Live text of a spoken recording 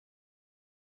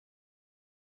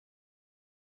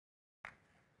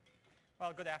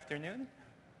Well, good afternoon.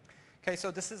 Okay, so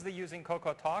this is the Using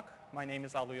Cocoa talk. My name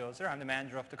is Alu Yozer. I'm the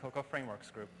manager of the Cocoa Frameworks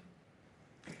group.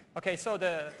 Okay, so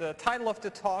the title of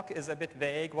the talk is a bit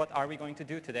vague. What are we going to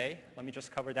do today? Let me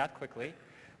just cover that quickly.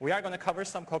 We are going to cover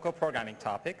some Cocoa programming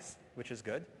topics, which is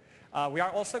good. We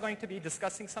are also going to be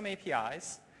discussing some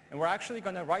APIs, and we're actually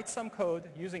going to write some code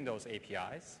using those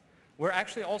APIs. We're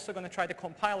actually also going to try to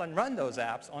compile and run those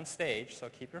apps on stage, so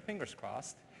keep your fingers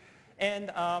crossed.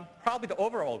 And probably the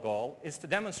overall goal is to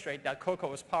demonstrate that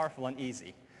Cocoa is powerful and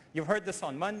easy. You've heard this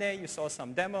on Monday, you saw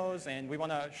some demos, and we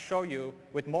want to show you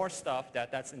with more stuff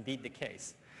that that's indeed the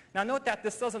case. Now note that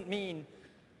this doesn't mean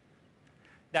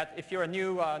that if you're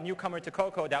a newcomer to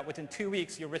Cocoa, that within 2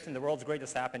 weeks you've written the world's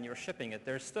greatest app and you're shipping it.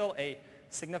 There's still a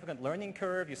significant learning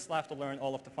curve. You still have to learn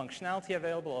all of the functionality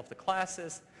available, all of the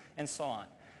classes, and so on.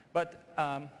 But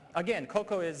again,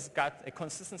 Cocoa has got a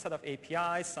consistent set of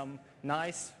APIs, some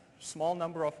nice small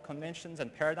number of conventions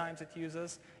and paradigms it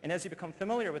uses. And as you become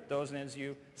familiar with those and as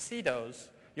you see those,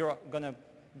 you're going to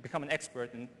become an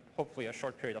expert in hopefully a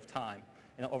short period of time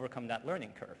and overcome that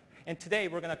learning curve. And today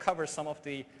we're going to cover some of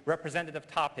the representative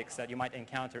topics that you might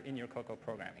encounter in your Cocoa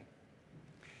programming.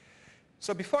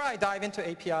 So before I dive into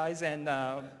APIs and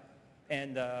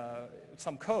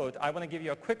some code, I want to give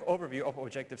you a quick overview of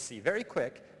Objective-C. Very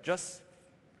quick, just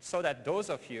so that those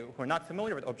of you who are not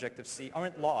familiar with Objective-C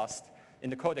aren't lost in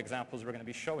the code examples we're going to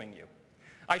be showing you.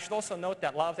 I should also note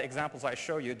that a lot of the examples I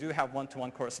show you do have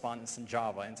one-to-one correspondence in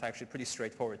Java, and it's actually pretty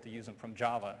straightforward to use them from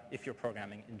Java if you're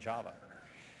programming in Java.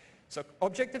 So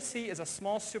Objective-C is a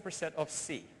small superset of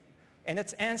C, and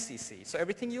it's ANSI C. So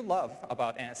everything you love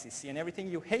about ANSI C and everything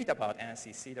you hate about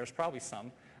ANSI C, there's probably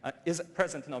some, is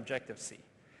present in Objective-C.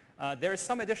 There is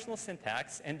some additional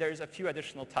syntax, and there's a few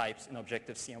additional types in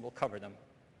Objective-C, and we'll cover them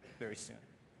very soon.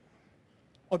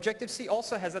 Objective-C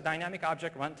also has a dynamic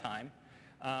object runtime.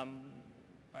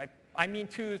 I mean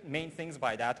two main things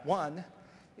by that. One,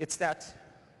 it's that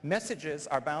messages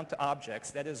are bound to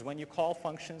objects. That is, when you call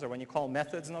functions or when you call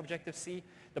methods in Objective-C,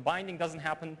 the binding doesn't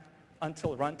happen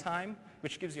until runtime,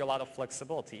 which gives you a lot of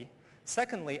flexibility.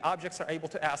 Secondly, objects are able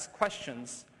to ask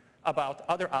questions about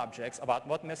other objects, about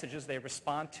what messages they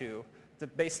respond to.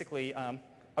 Basically,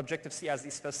 Objective-C has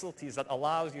these facilities that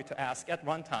allows you to ask at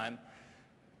runtime,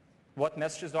 what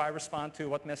messages do I respond to?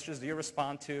 What messages do you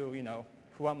respond to? You know,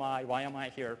 who am I? Why am I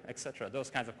here? Etc. Those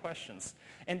kinds of questions.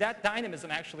 And that dynamism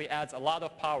actually adds a lot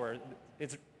of power.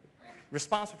 It's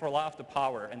responsible for a lot of the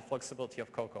power and flexibility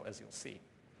of Cocoa, as you'll see.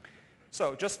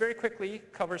 So just very quickly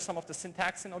cover some of the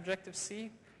syntax in Objective-C.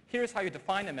 Here's how you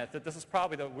define a method. This is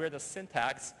probably the weirdest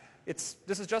syntax. This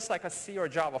is just like a C or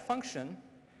Java function,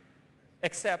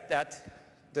 except that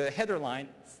the header line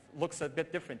looks a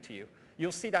bit different to you.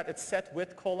 You'll see that it's set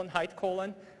width colon, height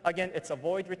colon. Again, it's a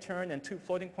void return and two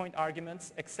floating point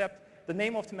arguments, except the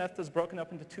name of the method is broken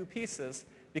up into two pieces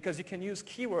because you can use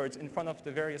keywords in front of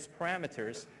the various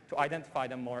parameters to identify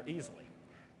them more easily.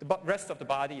 The rest of the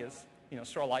body is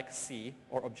sort of like C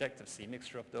or Objective-C,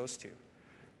 mixture of those two.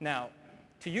 Now,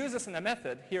 to use this in a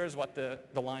method, here's what the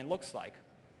line looks like.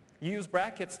 You use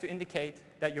brackets to indicate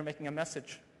that you're making a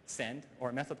message send or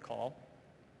a method call.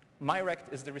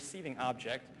 MyRect is the receiving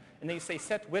object. And then you say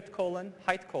set width colon,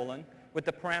 height colon, with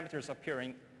the parameters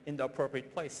appearing in the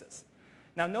appropriate places.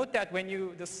 Now note that when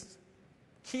this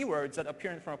keywords that appear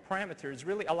in front of parameters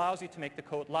really allows you to make the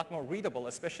code a lot more readable,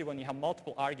 especially when you have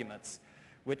multiple arguments,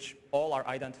 which all are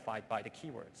identified by the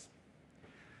keywords.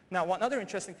 Now one other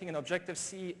interesting thing in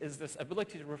Objective-C is this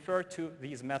ability to refer to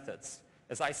these methods.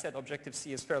 As I said,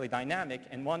 Objective-C is fairly dynamic,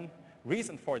 and one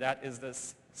reason for that is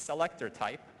this selector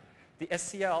type. The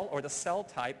SCL, or the cell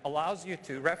type, allows you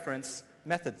to reference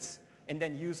methods and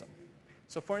then use them.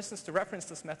 So for instance, to reference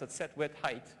this method set width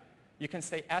height, you can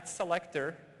say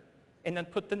 @selector and then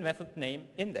put the method name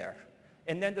in there.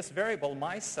 And then this variable,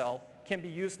 myCell, can be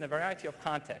used in a variety of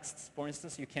contexts. For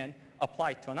instance, you can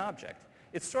apply it to an object.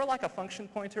 It's sort of like a function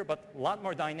pointer, but a lot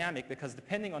more dynamic because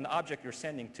depending on the object you're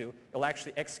sending to, it'll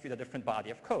actually execute a different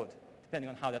body of code, depending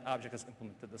on how that object has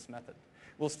implemented this method.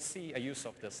 We'll see a use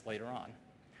of this later on.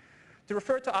 To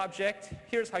refer to object,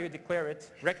 here's how you declare it.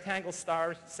 Rectangle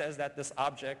star says that this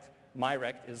object,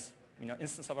 MyRect, is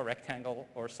instance of a rectangle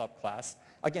or subclass.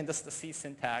 Again, this is the C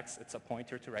syntax. It's a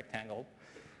pointer to rectangle.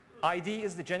 ID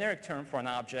is the generic term for an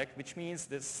object, which means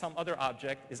that some other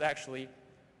object is actually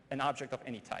an object of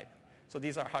any type. So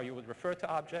these are how you would refer to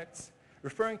objects.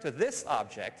 Referring to this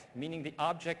object, meaning the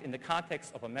object in the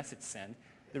context of a message send,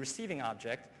 the receiving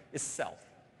object is self.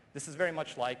 This is very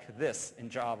much like this in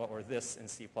Java or this in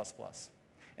C++.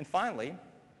 And finally,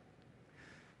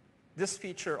 this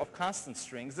feature of constant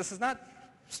strings, this is not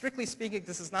strictly speaking,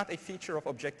 this is not a feature of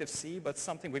Objective-C, but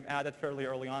something we've added fairly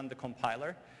early on in the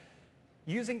compiler.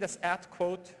 Using this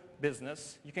 @quote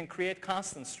business, you can create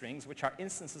constant strings, which are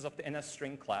instances of the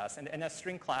NSString class. And the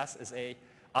NSString class is an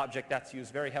object that's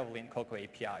used very heavily in Cocoa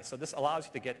API. So this allows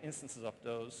you to get instances of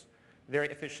those very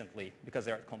efficiently because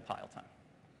they're at compile time.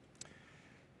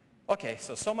 OK,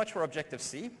 so much for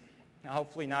Objective-C. Now,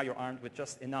 hopefully now you're armed with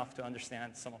just enough to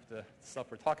understand some of the stuff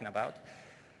we're talking about.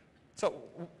 So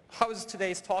how is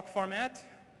today's talk format?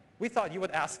 We thought you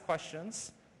would ask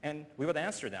questions, and we would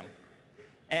answer them.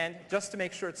 And just to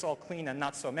make sure it's all clean and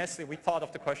not so messy, we thought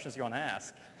of the questions you want to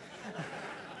ask.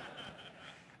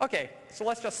 OK, so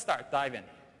let's just start, dive in.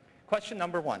 Question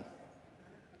number 1.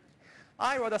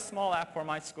 I wrote a small app for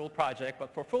my school project,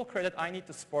 but for full credit, I need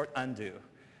to support undo.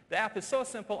 The app is so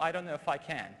simple, I don't know if I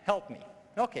can. Help me.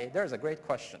 OK, there's a great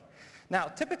question. Now,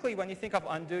 typically, when you think of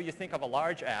undo, you think of a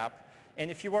large app. And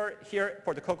if you were here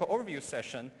for the Cocoa overview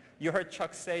session, you heard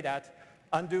Chuck say that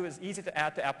undo is easy to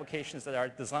add to applications that are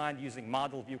designed using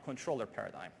model view controller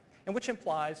paradigm, and which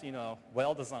implies,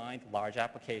 well-designed, large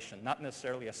application, not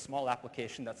necessarily a small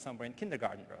application that somewhere in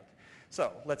kindergarten wrote.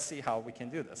 So let's see how we can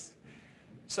do this.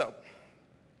 So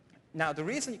now the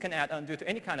reason you can add undo to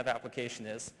any kind of application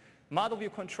is model view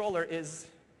controller is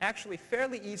actually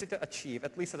fairly easy to achieve,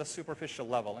 at least at a superficial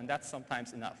level, and that's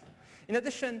sometimes enough. In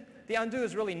addition, the undo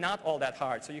is really not all that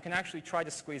hard, so you can actually try to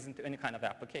squeeze into any kind of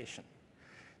application.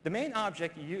 The main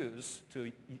object you use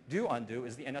to do undo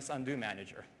is the NSUndo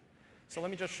manager. So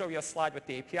let me just show you a slide with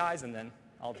the APIs, and then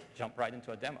I'll jump right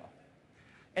into a demo.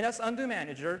 NSUndo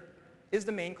manager is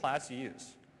the main class you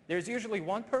use. There's usually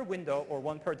one per window or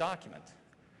one per document.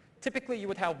 Typically, you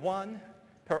would have one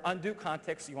per undo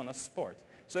context you want to support.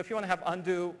 So if you want to have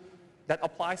undo that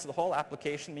applies to the whole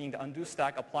application, meaning the undo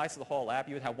stack applies to the whole app,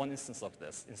 you would have one instance of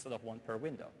this instead of one per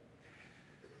window.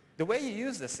 The way you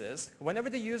use this is, whenever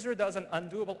the user does an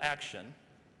undoable action,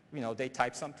 they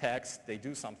type some text, they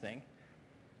do something,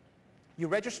 you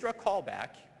register a callback,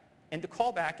 and the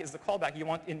callback is the callback you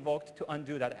want invoked to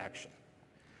undo that action.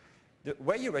 The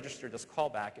way you register this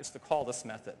callback is to call this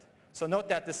method. So note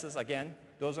that this is, again,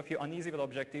 those of you uneasy with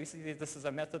Objective-C, this is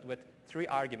a method with 3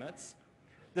 arguments.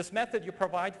 This method, you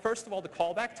provide, first of all, the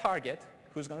callback target,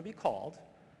 who's going to be called,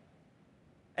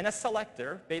 and a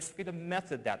selector, basically the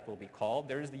method that will be called.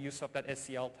 There is the use of that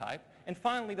SCL type. And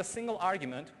finally, the single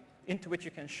argument into which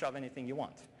you can shove anything you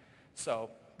want. So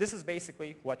this is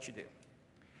basically what you do.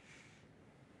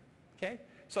 OK?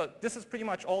 So this is pretty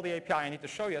much all the API I need to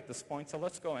show you at this point. So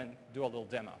let's go and do a little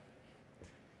demo.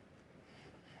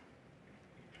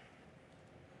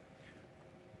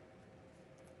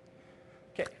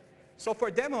 OK. So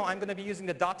for demo, I'm going to be using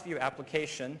the .view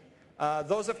application.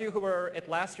 Those of you who were at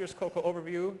last year's Cocoa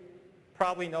overview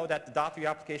probably know that the .view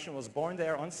application was born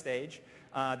there on stage.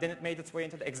 Then it made its way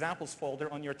into the examples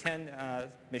folder on your 10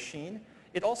 machine.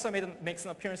 It also makes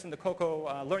an appearance in the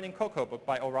Cocoa, Learning Cocoa book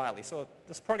by O'Reilly. So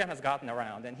this program has gotten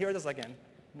around. And here it is again,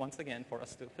 once again, for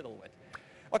us to fiddle with.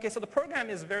 OK, so the program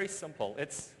is very simple.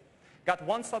 It's got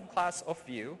one subclass of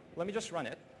view. Let me just run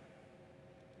it.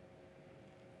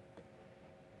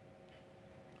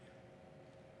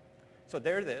 So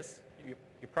there it is.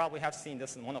 You probably have seen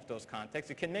this in one of those contexts.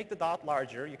 You can make the dot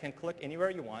larger. You can click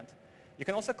anywhere you want. You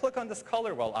can also click on this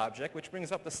color well object, which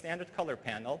brings up the standard color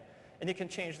panel, and you can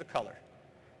change the color.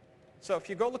 So if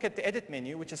you go look at the edit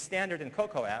menu, which is standard in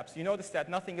Cocoa apps, you notice that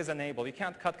nothing is enabled. You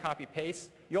can't cut, copy,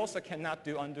 paste. You also cannot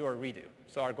do undo or redo.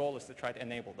 So our goal is to try to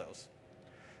enable those.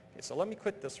 Okay, so let me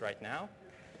quit this right now.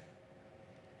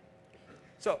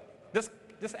 So this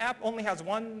app only has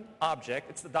one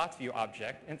object. It's the .view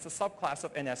object, and it's a subclass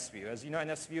of NSView. As you know,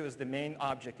 NSView is the main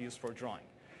object used for drawing.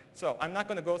 So I'm not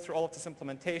going to go through all of this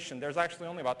implementation. There's actually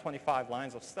only about 25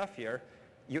 lines of stuff here.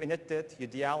 You init it, you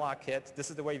dealloc it.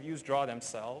 This is the way views draw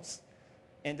themselves.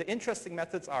 And the interesting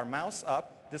methods are mouse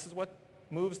up. This is what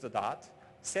moves the dot.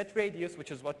 Set radius, which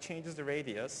is what changes the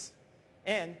radius.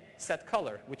 And set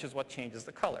color, which is what changes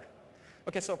the color.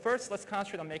 OK, so first, let's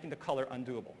concentrate on making the color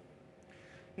undoable.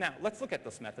 Now, let's look at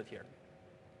this method here.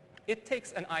 It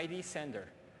takes an ID sender.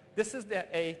 This is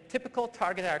a typical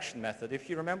target action method. If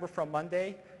you remember from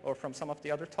Monday or from some of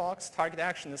the other talks, target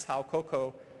action is how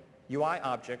Cocoa UI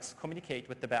objects communicate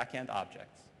with the backend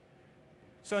objects.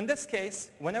 So in this case,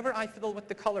 whenever I fiddle with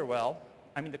the color well,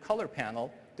 the color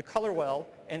panel, the color well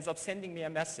ends up sending me a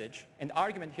message, and the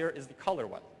argument here is the color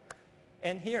well.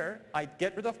 And here, I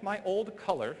get rid of my old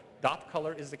color. Dot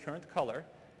color is the current color.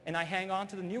 And I hang on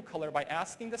to the new color by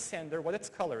asking the sender what its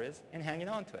color is and hanging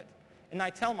on to it. And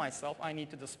I tell myself I need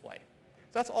to display. So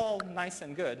that's all nice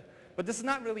and good. But this is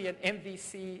not really an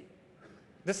MVC.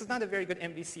 This is not a very good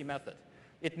MVC method.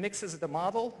 It mixes the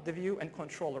model, the view, and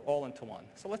controller all into one.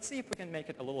 So let's see if we can make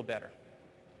it a little better.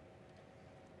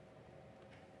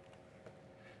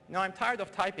 Now I'm tired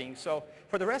of typing, so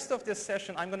for the rest of this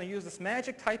session, I'm going to use this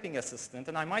magic typing assistant,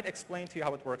 and I might explain to you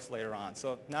how it works later on.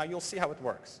 So now you'll see how it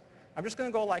works. I'm just going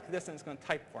to go like this, and it's going to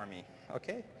type for me,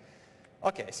 okay?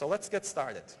 Okay, so let's get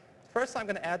started. First, I'm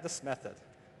going to add this method.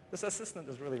 This assistant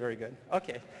is really very good.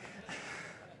 Okay.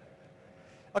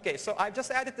 Okay, so I've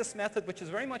just added this method, which is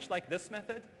very much like this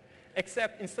method,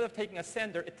 except instead of taking a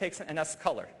sender, it takes an NS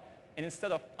color. And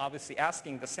instead of obviously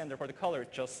asking the sender for the color,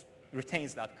 it just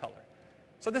retains that color.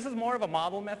 So this is more of a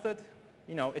model method.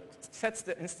 You know, it sets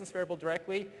the instance variable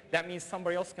directly. That means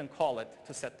somebody else can call it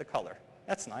to set the color.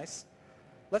 That's nice.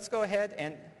 Let's go ahead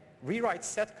and rewrite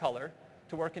set color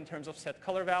to work in terms of set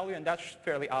color value, and that's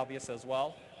fairly obvious as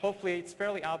well. Hopefully, it's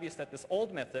fairly obvious that this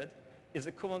old method is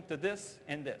equivalent to this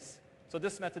and this. So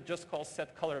this method just calls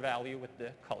set color value with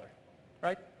the color,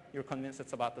 right? You're convinced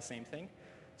it's about the same thing?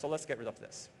 So let's get rid of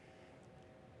this.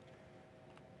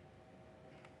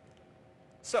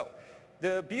 So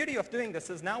the beauty of doing this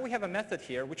is now we have a method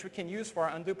here which we can use for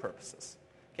our undo purposes.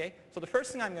 Okay? So the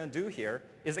first thing I'm going to do here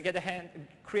is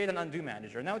create an undo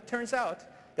manager. Now it turns out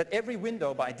that every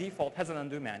window by default has an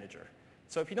undo manager.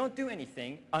 So if you don't do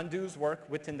anything, undos work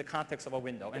within the context of a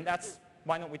window. And that's,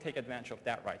 why don't we take advantage of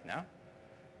that right now?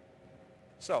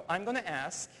 So I'm going to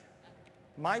ask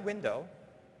my window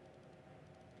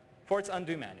for its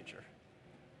undo manager.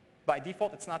 By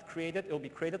default, it's not created. It will be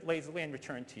created lazily and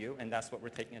returned to you, and that's what we're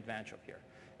taking advantage of here.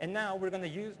 And now we're going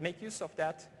to make use of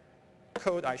that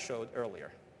code I showed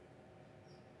earlier.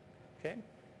 Okay?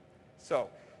 So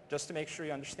just to make sure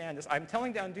you understand this, I'm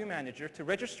telling the undo manager to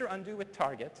register undo with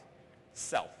target,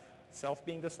 self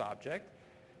being this object.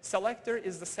 Selector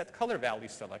is the set color value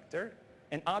selector,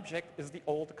 and object is the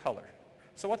old color.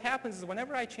 So what happens is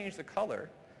whenever I change the color,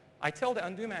 I tell the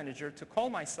undo manager to call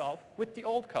myself with the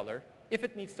old color if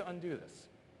it needs to undo this.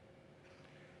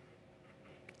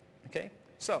 Okay?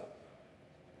 So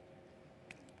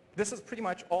this is pretty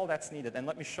much all that's needed, and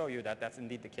let me show you that that's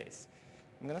indeed the case.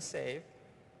 I'm going to save.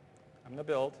 I'm going to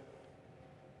build.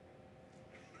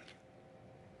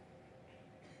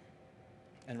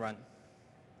 And run.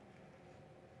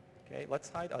 Okay, let's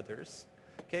hide others.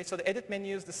 Okay, so the edit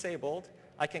menu is disabled.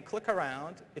 I can click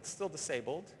around. It's still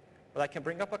disabled. But I can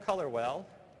bring up a color well.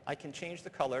 I can change the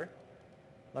color.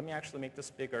 Let me actually make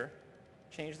this bigger.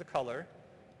 Change the color.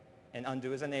 And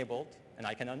undo is enabled. And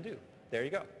I can undo. There you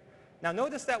go. Now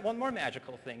notice that one more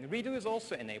magical thing. Redo is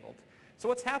also enabled. So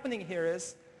what's happening here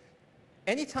is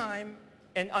anytime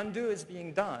an undo is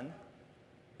being done,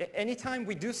 anytime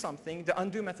we do something, the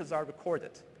undo methods are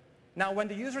recorded. Now when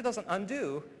the user does an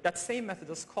undo, that same method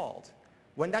is called.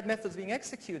 When that method is being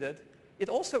executed, it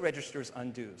also registers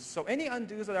undos. So any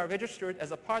undos that are registered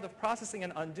as a part of processing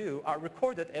an undo are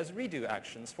recorded as redo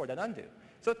actions for that undo.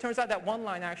 So it turns out that one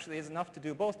line actually is enough to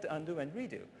do both the undo and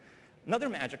redo. Another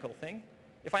magical thing,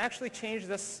 if I actually change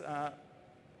this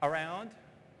around,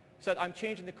 so that I'm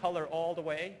changing the color all the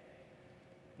way,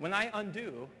 when I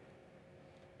undo,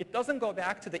 it doesn't go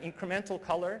back to the incremental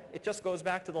color. It just goes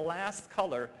back to the last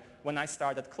color when I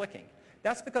started clicking.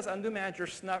 That's because undo manager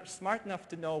is smart enough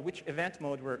to know which event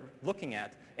mode we're looking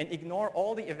at and ignore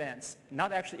all the events,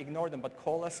 not actually ignore them, but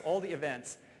coalesce all the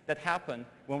events that happen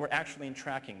when we're actually in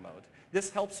tracking mode.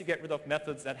 This helps you get rid of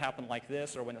methods that happen like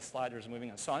this or when the slider is moving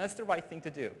and so on. That's the right thing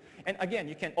to do. And again,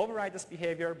 you can override this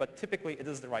behavior, but typically it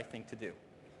is the right thing to do.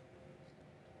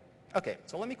 Okay,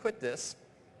 so let me quit this.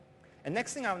 And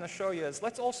next thing I want to show you is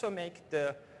let's also make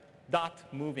the dot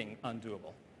moving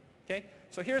undoable. Okay,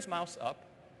 so here's mouse up.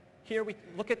 Here we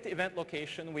look at the event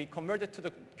location, we convert it to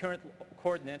the current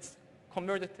coordinates,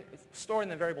 store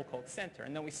in a variable called center,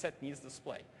 and then we set needs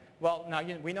display. Well, now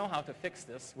we know how to fix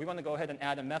this. We want to go ahead and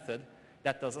add a method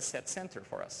that does a set center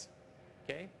for us.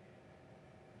 Okay?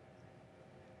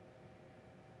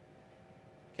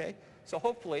 Okay, so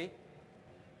hopefully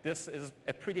this is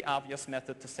a pretty obvious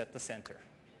method to set the center.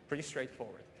 Pretty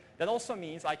straightforward. That also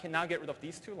means I can now get rid of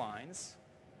these two lines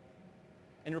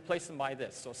and replace them by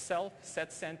this. So self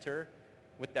set center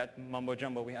with that mumbo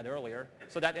jumbo we had earlier.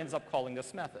 So that ends up calling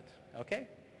this method. Okay?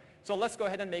 So let's go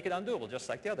ahead and make it undoable, just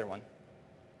like the other one.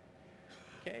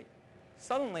 Okay?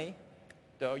 Suddenly,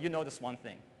 though, you notice one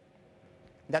thing.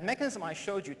 That mechanism I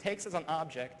showed you takes as an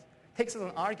object, takes as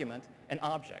an argument an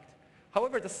object.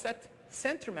 However, the set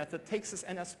center method takes as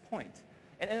NS point.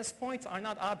 And NS points are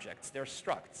not objects, they're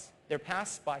structs. They're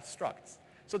passed by structs.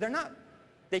 So they're not,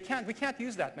 we can't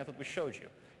use that method we showed you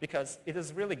because it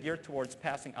is really geared towards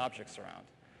passing objects around.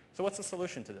 So what's the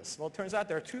solution to this? Well, it turns out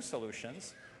there are two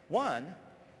solutions. One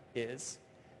is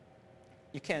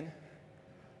you can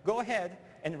go ahead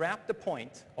and wrap the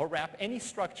point, or wrap any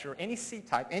structure, any C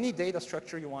type, any data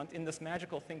structure you want in this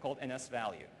magical thing called NS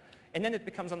value. And then it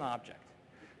becomes an object.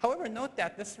 However, note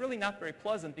that this is really not very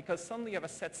pleasant because suddenly you have a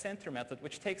set center method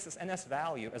which takes this NS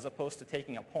value as opposed to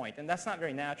taking a point. And that's not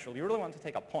very natural. You really want to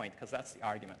take a point because that's the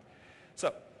argument.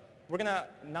 So we're going to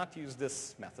not use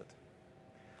this method.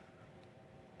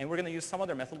 And we're going to use some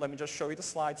other method. Let me just show you the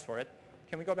slides for it.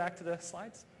 Can we go back to the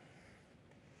slides?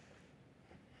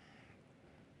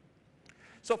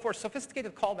 So for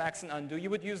sophisticated callbacks and undo, you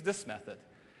would use this method.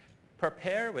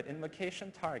 Prepare with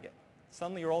invocation target.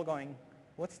 Suddenly you're all going,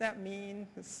 what's that mean?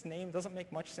 This name doesn't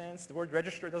make much sense. The word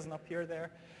register doesn't appear there.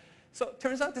 So it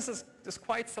turns out this is this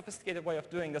quite sophisticated way of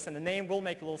doing this, and the name will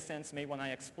make a little sense maybe when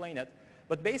I explain it.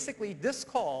 But basically, this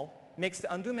call makes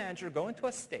the undo manager go into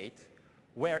a state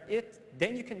where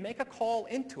then you can make a call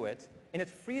into it, and it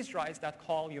freeze dries that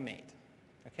call you made.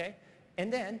 Okay?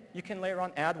 And then you can later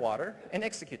on add water and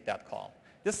execute that call.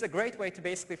 This is a great way to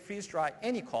basically freeze dry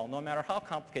any call, no matter how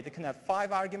complicated. It can have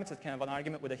 5 arguments. It can have an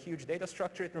argument with a huge data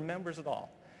structure. It remembers it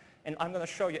all. And I'm going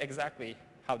to show you exactly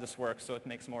how this works so it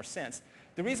makes more sense.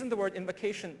 The reason the word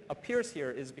invocation appears here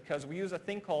is because we use a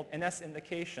thing called NS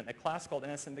invocation, a class called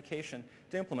NS invocation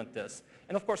to implement this.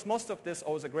 And of course, most of this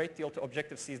owes a great deal to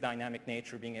Objective-C's dynamic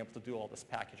nature, being able to do all this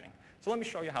packaging. So let me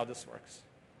show you how this works.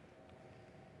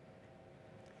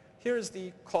 Here's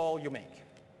the call you make.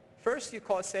 First, you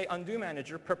call, say, undo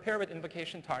manager, prepare with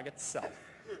invocation target self.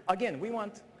 Again, we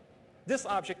want this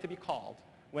object to be called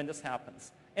when this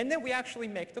happens. And then we actually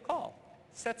make the call.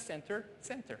 Set center,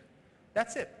 center.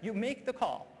 That's it. You make the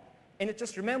call. And it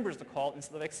just remembers the call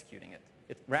instead of executing it.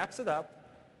 It wraps it up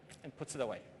and puts it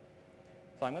away.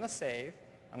 So I'm going to save.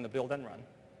 I'm going to build and run.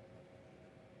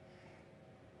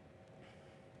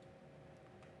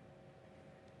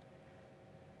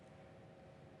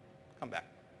 Come back.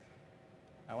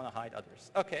 I want to hide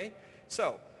others. Okay,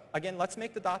 so again, let's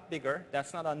make the dot bigger.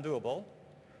 That's not undoable.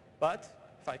 But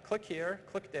if I click here,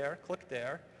 click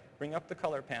there, bring up the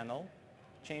color panel,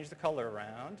 change the color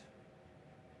around.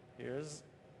 Here's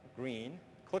green.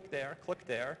 Click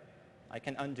there. I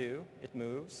can undo. It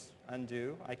moves.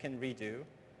 Undo. I can redo.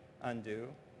 Undo.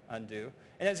 Undo.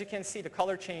 And as you can see, the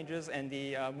color changes and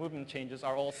the movement changes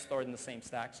are all stored in the same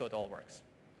stack, so it all works.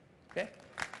 Okay?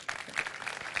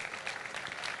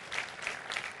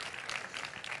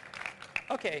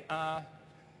 Okay,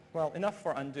 well, enough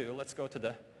for undo. Let's go to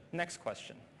the next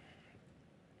question.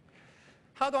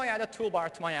 How do I add a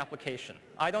toolbar to my application?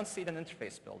 I don't see it in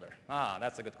Interface Builder.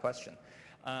 That's a good question.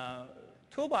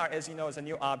 Toolbar, as you know, is a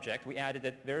new object. We added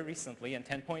it very recently in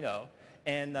 10.0.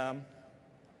 And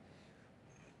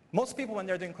most people, when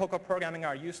they're doing Cocoa programming,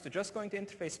 are used to just going to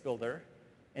Interface Builder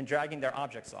and dragging their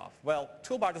objects off. Well,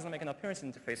 toolbar doesn't make an appearance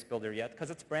in Interface Builder yet because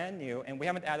it's brand new, and we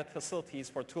haven't added facilities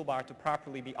for toolbar to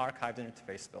properly be archived in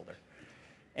Interface Builder.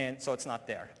 And so it's not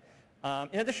there.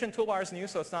 In addition, toolbar is new,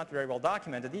 so it's not very well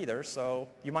documented either, so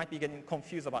you might be getting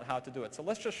confused about how to do it. So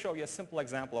let's just show you a simple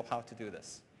example of how to do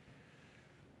this.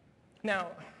 Now,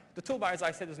 the toolbar, as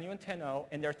I said, is new in 10.0,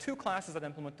 and there are 2 classes that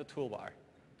implement the toolbar.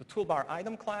 The toolbar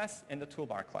item class and the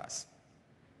toolbar class.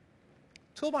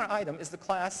 Toolbar item is the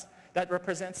class that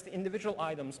represents the individual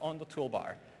items on the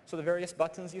toolbar. So the various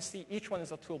buttons you see, each one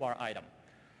is a toolbar item.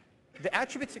 The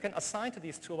attributes you can assign to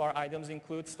these toolbar items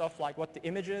include stuff like what the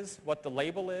image is, what the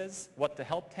label is, what the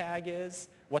help tag is,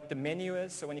 what the menu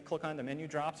is. So when you click on the menu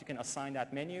drops, you can assign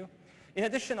that menu. In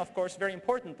addition, of course, very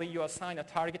importantly, you assign a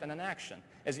target and an action.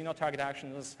 As you know, target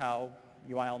action is how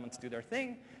UI elements do their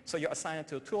thing. So you assign it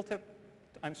to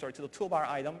the toolbar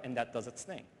item, and that does its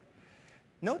thing.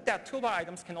 Note that toolbar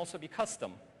items can also be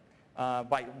custom.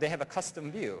 They have a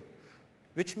custom view,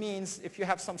 which means if you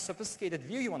have some sophisticated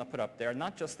view you want to put up there,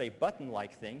 not just a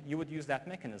button-like thing, you would use that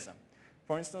mechanism.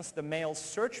 For instance, the mail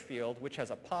search field, which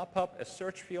has a pop-up, a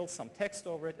search field, some text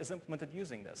over it, is implemented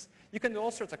using this. You can do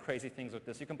all sorts of crazy things with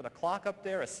this. You can put a clock up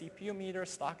there, a CPU meter,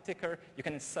 stock ticker. You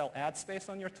can sell ad space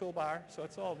on your toolbar, so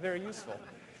it's all very useful.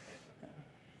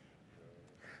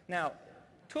 Now,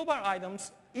 toolbar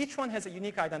items, each one has a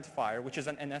unique identifier, which is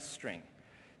an NS string.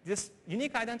 This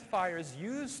unique identifier is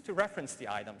used to reference the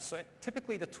items. So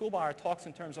typically the toolbar talks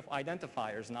in terms of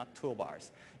identifiers, not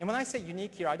toolbars. And when I say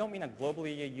unique here, I don't mean a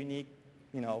globally unique,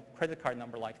 credit card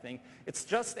number like thing. It's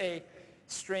just a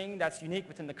string that's unique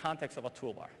within the context of a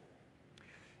toolbar.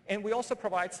 And we also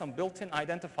provide some built-in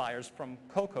identifiers from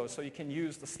Cocoa so you can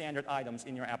use the standard items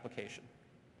in your application.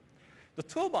 The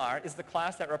toolbar is the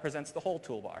class that represents the whole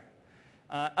toolbar.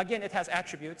 Again, it has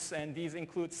attributes, and these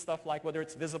include stuff like whether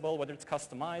it's visible, whether it's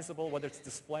customizable, whether it's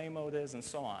display mode is, and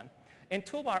so on. And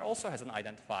toolbar also has an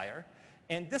identifier,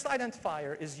 and this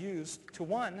identifier is used to,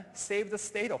 1, save the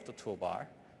state of the toolbar,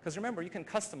 Because remember, you can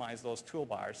customize those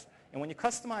toolbars. And when you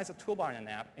customize a toolbar in an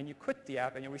app and you quit the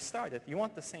app and you restart it, you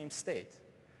want the same state.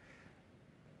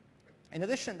 In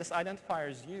addition, this identifier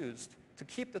is used to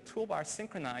keep the toolbar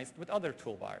synchronized with other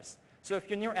toolbars. So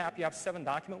if in your app you have 7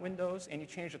 document windows and you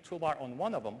change the toolbar on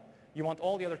one of them, you want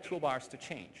all the other toolbars to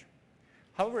change.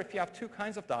 However, if you have 2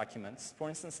 kinds of documents, for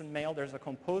instance, in mail there's a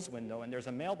compose window and there's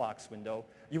a mailbox window,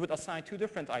 you would assign 2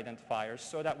 different identifiers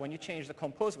so that when you change the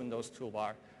compose window's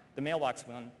toolbar, the mailbox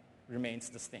one remains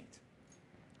distinct.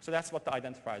 So that's what the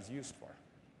identifier is used for.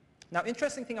 Now,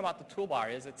 interesting thing about the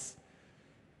toolbar is it's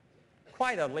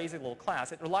quite a lazy little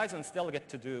class. It relies on its delegate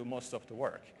to do most of the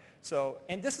work. So,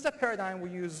 and this is a paradigm we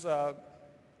use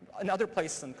in other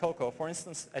places in Cocoa. For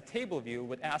instance, a table view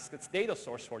would ask its data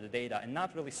source for the data and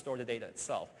not really store the data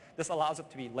itself. This allows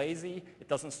it to be lazy. It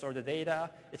doesn't store the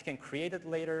data. It can create it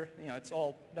later. You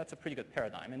know, that's a pretty good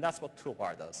paradigm, and that's what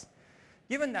toolbar does.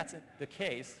 Given that's the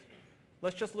case,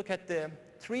 let's just look at the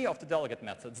 3 of the delegate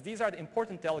methods. These are the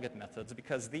important delegate methods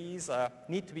because these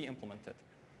need to be implemented.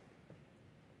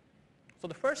 So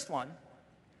the first one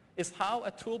is how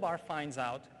a toolbar finds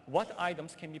out what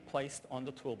items can be placed on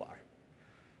the toolbar.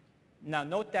 Now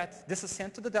note that this is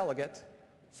sent to the delegate,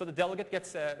 so the delegate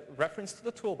gets a reference to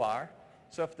the toolbar.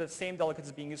 So if the same delegate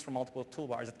is being used for multiple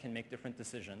toolbars, it can make different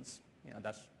decisions. You know,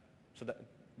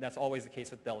 that's always the case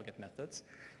with delegate methods.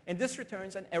 And this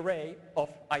returns an array of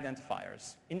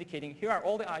identifiers, indicating here are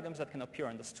all the items that can appear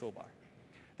on this toolbar.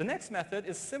 The next method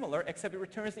is similar, except it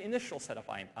returns the initial set of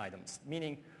items,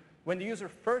 meaning when the user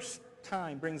first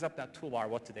time brings up that toolbar,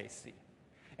 what do they see?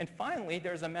 And finally,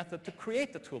 there's a method to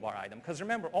create the toolbar item. Because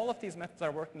remember, all of these methods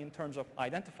are working in terms of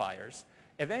identifiers.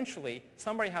 Eventually,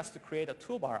 somebody has to create a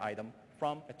toolbar item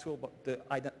from the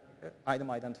item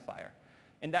identifier.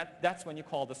 And that's when you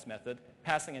call this method,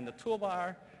 passing in the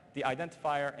toolbar, the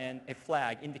identifier, and a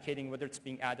flag indicating whether it's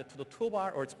being added to the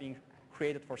toolbar or it's being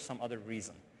created for some other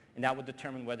reason. And that would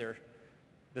determine whether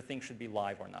the thing should be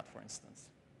live or not, for instance.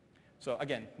 So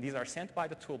again, these are sent by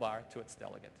the toolbar to its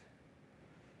delegate.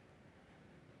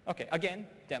 Okay, again,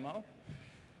 demo.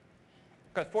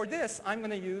 Okay, for this, I'm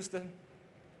going to use the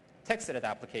TextEdit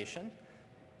application.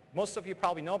 Most of you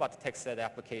probably know about the TextEdit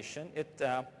application. It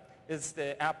is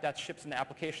the app that ships in the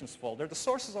applications folder. The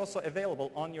source is also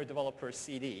available on your developer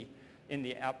CD in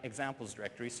the app examples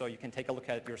directory, so you can take a look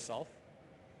at it yourself.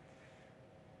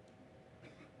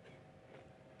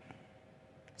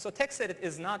 So TextEdit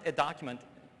is not a document.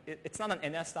 It's not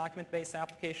an NS document-based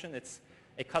application. It's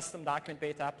a custom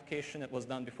document-based application. It was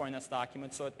done before NS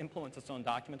document, so it implements its own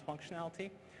document functionality.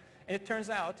 And it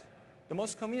turns out the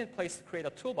most convenient place to create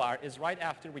a toolbar is right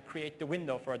after we create the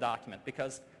window for a document,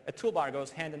 because a toolbar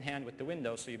goes hand in hand with the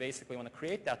window, so you basically want to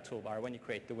create that toolbar when you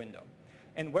create the window.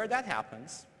 And where that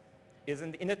happens is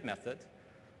in the init method.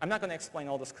 I'm not going to explain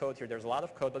all this code here. There's a lot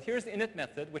of code, but here's the init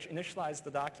method, which initializes the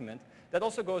document. That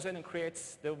also goes in and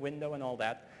creates the window and all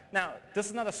that. Now, this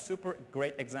is not a super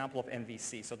great example of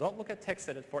MVC, so don't look at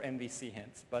TextEdit for MVC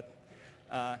hints. But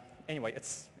anyway,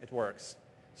 it works.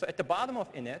 So at the bottom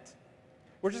of init,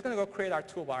 we're just going to go create our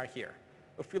toolbar here.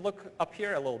 If we look up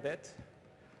here a little bit,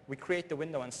 we create the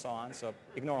window and so on, so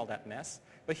ignore all that mess.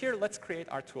 But here, let's create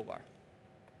our toolbar.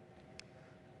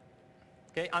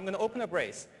 Okay, I'm going to open a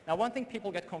brace. Now, one thing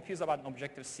people get confused about in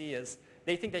Objective-C is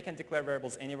they think they can declare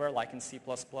variables anywhere, like in C++.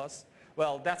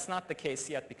 Well, that's not the case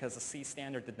yet because the C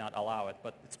standard did not allow it,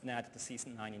 but it's been added to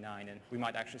C99, and we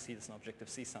might actually see this in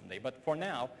Objective-C someday. But for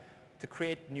now, to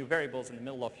create new variables in the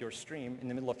middle of your stream, in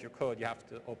the middle of your code, you have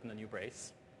to open a new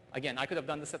brace. Again, I could have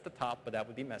done this at the top, but that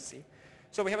would be messy.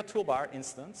 So we have a toolbar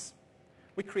instance.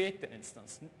 We create the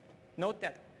instance. Note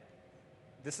that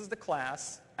this is the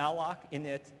class, alloc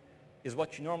init, is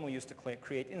what you normally use to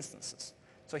create instances.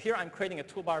 So here I'm creating a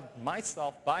toolbar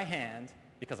myself by hand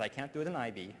because I can't do it in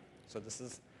IB. So this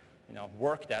is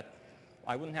work that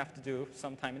I wouldn't have to do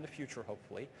sometime in the future,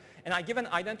 hopefully. And I give an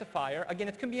identifier. Again,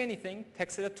 it can be anything.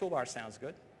 TextEdit toolbar sounds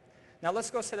good. Now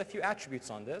let's go set a few attributes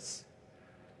on this.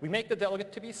 We make the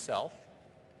delegate to be self.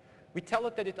 We tell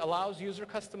it that it allows user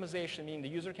customization, meaning the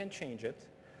user can change it.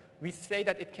 We say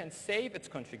that it can save its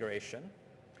configuration.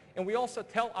 And we also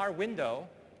tell our window,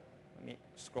 let me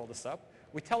scroll this up.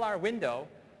 We tell our window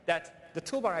that the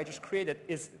toolbar I just created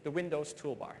is the Windows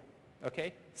toolbar.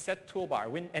 Okay? Set toolbar.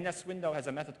 NS window has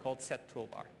a method called set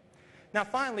toolbar. Now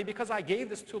finally, because I gave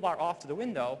this toolbar off to the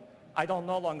window, I don't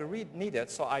no longer need it,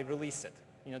 so I release it.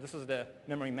 This is the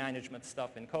memory management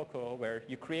stuff in Cocoa where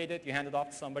you create it, you hand it off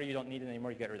to somebody, you don't need it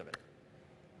anymore, you get rid of it.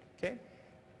 Okay?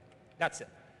 That's it.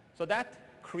 So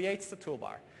that creates the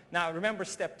toolbar. Now remember,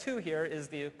 step 2 here is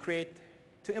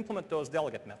to implement those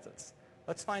delegate methods.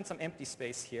 Let's find some empty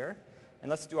space here, and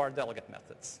let's do our delegate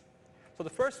methods. So the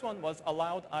first one was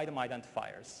allowed item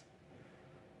identifiers.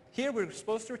 Here we're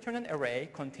supposed to return an array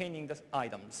containing the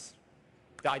items,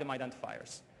 the item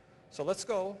identifiers. So let's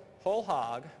go whole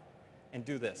hog and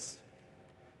do this.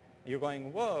 You're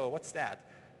going, whoa, what's that?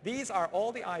 These are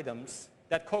all the items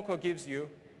that Cocoa gives you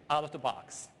out of the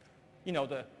box. You know,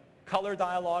 the color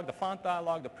dialog, the font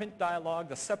dialog, the print dialog,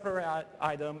 the separate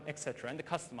item, etc., and the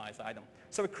customized item.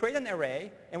 So we create an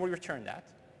array and we return that.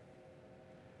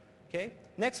 Okay.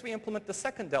 Next we implement the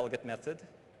second delegate method,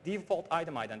 default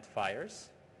item identifiers.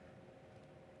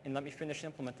 And let me finish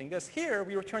implementing this. Here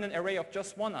we return an array of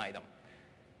just one item.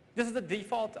 This is the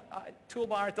default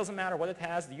toolbar. It doesn't matter what it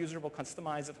has. The user will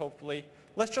customize it, hopefully.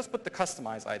 Let's just put the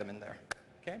customized item in there.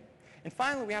 Okay? And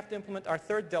finally, we have to implement our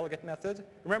third delegate method.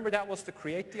 Remember, that was to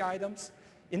create the items.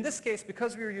 In this case,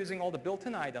 because we were using all the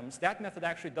built-in items, that method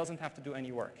actually doesn't have to do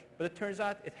any work. But it turns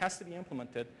out it has to be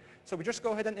implemented. So we just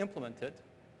go ahead and implement it.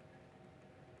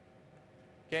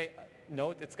 Okay?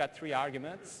 Note, it's got 3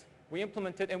 arguments. We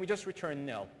implement it, and we just return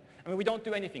nil. I mean, we don't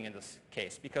do anything in this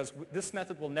case, because this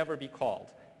method will never be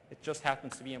called. It just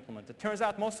happens to be implemented. Turns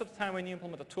out most of the time when you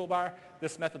implement a toolbar,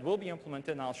 this method will be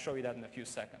implemented, and I'll show you that in a few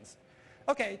seconds.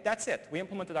 Okay, that's it. We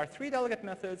implemented our 3 delegate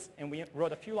methods, and we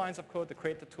wrote a few lines of code to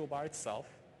create the toolbar itself.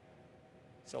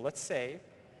 So let's save,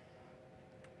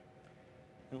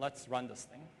 and let's run this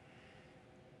thing.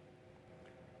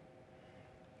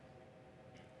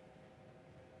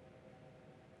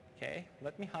 Okay,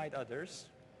 let me hide others.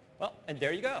 Well, and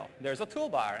there you go. There's a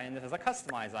toolbar, and it has a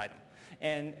customized item.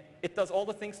 And it does all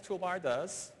the things toolbar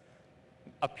does.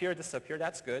 Appear, disappear,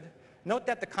 that's good. Note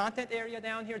that the content area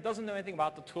down here doesn't know anything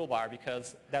about the toolbar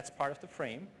because that's part of the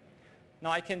frame.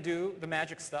 Now I can do the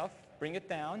magic stuff, bring it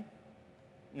down.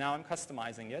 Now I'm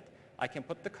customizing it. I can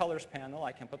put the colors panel,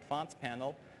 I can put fonts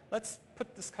panel. Let's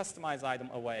put this customized item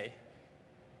away.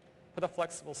 Put a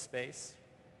flexible space.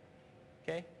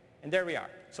 Okay? And there we are.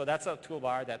 So that's a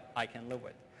toolbar that I can live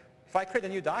with. If I create a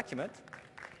new document,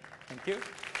 thank you.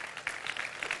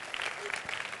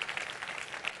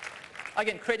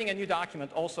 Again, creating a new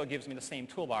document also gives me the same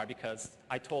toolbar because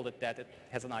I told it that it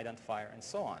has an identifier and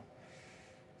so on.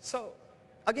 So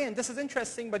again, this is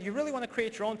interesting, but you really want to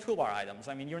create your own toolbar items.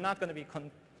 I mean, you're not going to be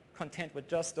content with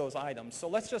just those items. So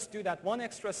let's just do that one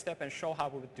extra step and show how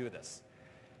we would do this.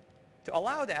 To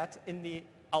allow that, in the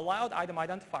allowed item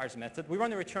identifiers method, we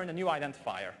want to return a new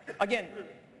identifier. Again,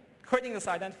 creating this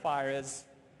identifier is,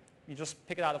 you just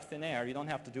pick it out of thin air. You don't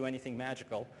have to do anything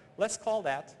magical. Let's call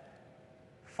that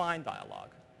find dialog.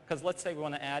 Because let's say we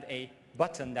want to add a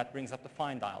button that brings up the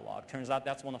find dialog. Turns out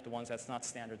that's one of the ones that's not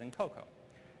standard in Cocoa.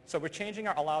 So we're changing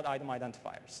our allowed item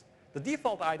identifiers. The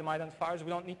default item identifiers we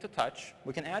don't need to touch.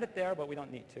 We can add it there, but we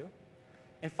don't need to.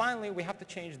 And finally, we have to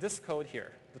change this code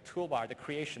here, the toolbar, the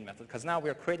creation method, because now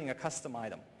we're creating a custom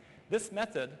item. This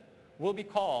method will be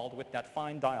called with that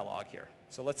find dialog here.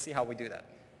 So let's see how we do that.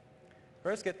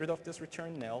 First, get rid of this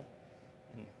return nil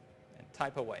and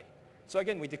type away. So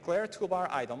again, we declare a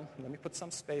toolbar item. Let me put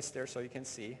some space there so you can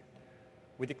see.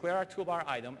 We declare our toolbar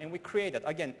item, and we create it.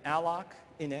 Again, alloc,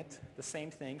 init, the same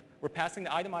thing. We're passing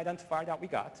the item identifier that we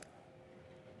got.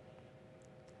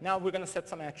 Now we're going to set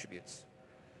some attributes.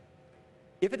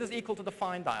 If it is equal to the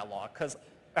find dialog, because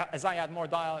as I add more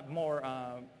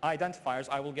identifiers,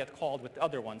 I will get called with the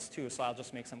other ones too, so I'll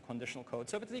just make some conditional code.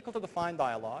 So if it's equal to the find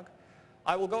dialog,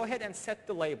 I will go ahead and set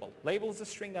the label. Label is the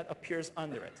string that appears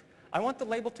under it. I want the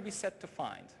label to be set to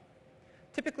find.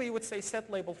 Typically, you would say set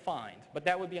label find, but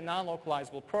that would be a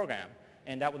non-localizable program,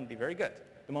 and that wouldn't be very good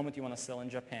the moment you want to sell in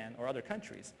Japan or other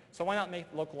countries. So why not make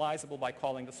it localizable by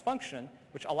calling this function,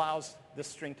 which allows this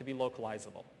string to be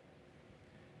localizable.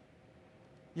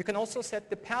 You can also set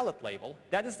the palette label.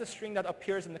 That is the string that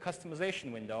appears in the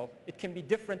customization window. It can be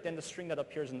different than the string that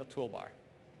appears in the toolbar.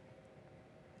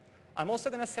 I'm also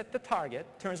going to set the target.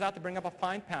 Turns out to bring up a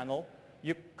find panel,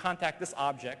 you contact this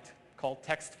object called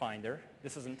text finder.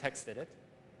 This is in text edit.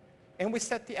 And we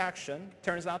set the action.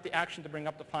 Turns out the action to bring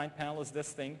up the find panel is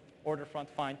this thing, order front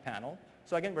find panel.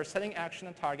 So again, we're setting action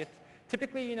and target.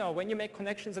 Typically, you know, when you make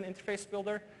connections in Interface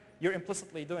Builder, you're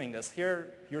implicitly doing this.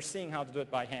 Here, you're seeing how to do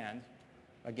it by hand.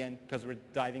 Again, because we're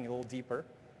diving a little deeper.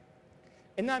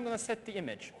 And now I'm going to set the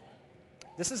image.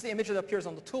 This is the image that appears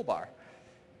on the toolbar.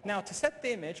 Now, to set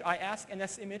the image, I ask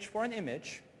NSImage for an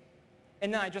image,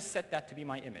 and then I just set that to be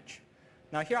my image.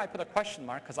 Now, here I put a question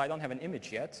mark because I don't have an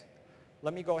image yet.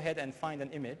 Let me go ahead and find an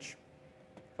image.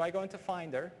 If I go into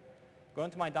Finder, go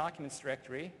into my Documents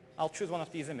directory, I'll choose one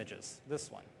of these images,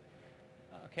 this one.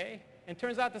 Okay? And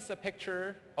turns out this is a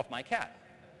picture of my cat.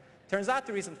 Turns out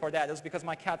the reason for that is because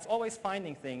my cat's always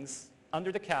finding things under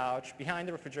the couch, behind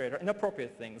the refrigerator,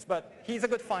 inappropriate things. But he's a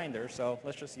good finder, so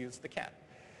let's just use the cat.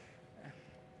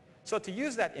 So to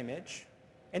use that image,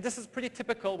 and this is pretty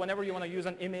typical whenever you want to use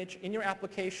an image in your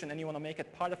application and you want to make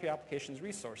it part of your application's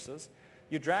resources,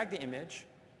 you drag the image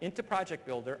into Project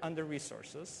Builder under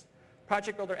Resources.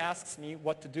 Project Builder asks me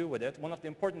what to do with it. One of the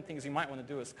important things you might want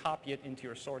to do is copy it into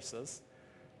your sources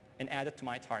and add it to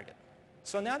my target.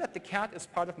 So now that the cat is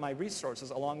part of my resources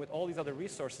along with all these other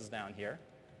resources down here,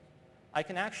 I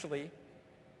can actually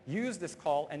use this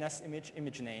call NSImage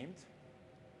image named,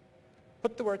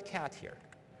 put the word cat here.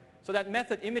 So that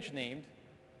method image named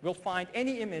will find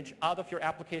any image out of your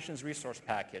application's resource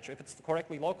package. If it's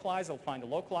correctly localized, it'll find a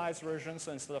localized version.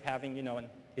 So instead of having, an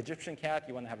Egyptian cat,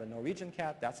 you want to have a Norwegian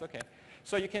cat, that's okay.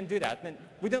 So you can do that. And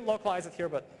we didn't localize it here,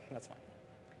 but that's fine.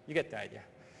 You get the idea.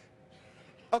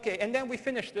 Okay, and then we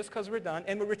finish this because we're done,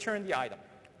 and we return the item,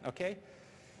 okay?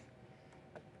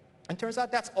 And turns out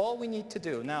that's all we need to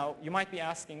do. Now, you might be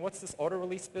asking, what's this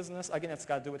auto-release business? Again, it's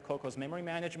got to do with Cocoa's memory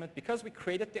management. Because we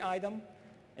created the item,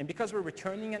 and because we're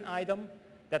returning an item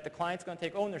that the client's going to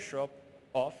take ownership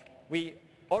of, we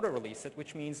auto-release it,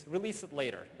 which means release it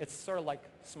later. It's sort of like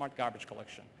smart garbage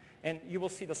collection. And you will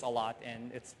see this a lot,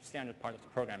 and it's standard part of the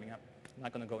programming. I'm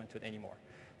not going to go into it anymore.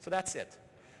 So that's it.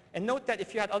 And note that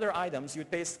if you had other items,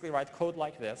 you'd basically write code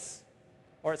like this,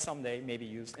 or someday maybe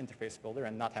use Interface Builder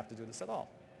and not have to do this at all.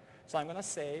 So I'm going to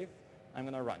save. I'm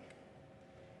going to run.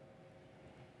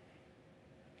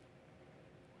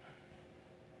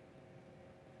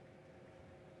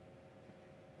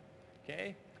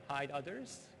 Okay, hide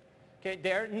others. Okay,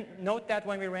 there, note that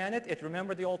when we ran it, it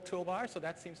remembered the old toolbar, so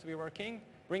that seems to be working.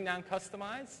 Bring down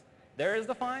customize. There's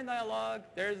the find dialog.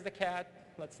 There's the cat.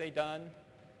 Let's say done.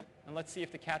 And let's see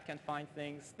if the cat can find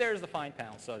things. There's the find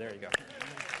panel, so there you go.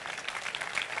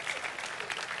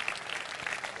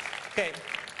 Okay,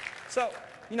 so,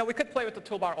 we could play with the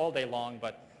toolbar all day long,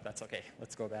 but that's okay.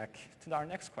 Let's go back to our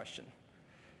next question.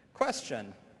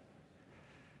 Question.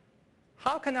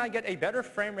 How can I get a better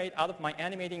frame rate out of my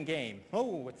animating game?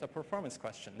 Oh, it's a performance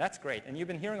question. That's great. And you've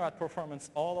been hearing about performance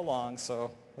all along,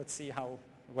 so let's see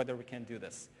whether we can do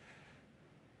this.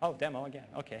 Oh, demo again.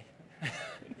 Okay.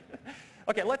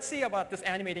 Okay, let's see about this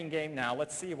animating game now.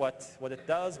 Let's see what it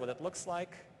does, what it looks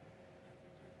like.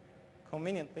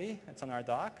 Conveniently, it's on our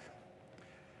dock.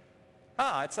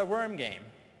 It's a worm game.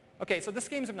 Okay, so this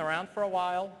game's been around for a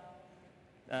while,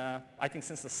 I think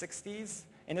since the 60s.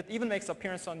 And it even makes an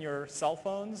appearance on your cell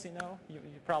phones, You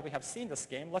probably have seen this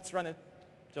game. Let's run it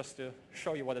just to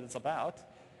show you what it's about.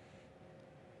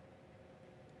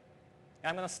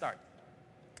 I'm going to start.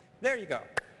 There you go.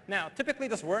 Now, typically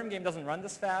this worm game doesn't run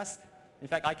this fast. In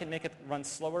fact, I can make it run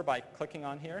slower by clicking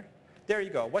on here. There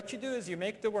you go. What you do is you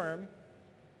make the worm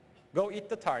go eat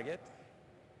the target.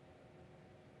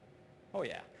 Oh,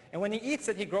 yeah. And when he eats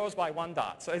it, he grows by 1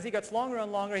 dot. So as he gets longer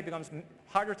and longer, he becomes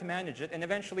harder to manage it, and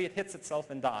eventually it hits itself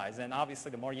and dies. And obviously,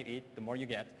 the more you eat, the more you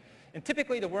get. And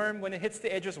typically, the worm, when it hits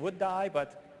the edges, would die,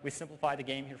 but we simplify the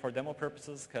game here for demo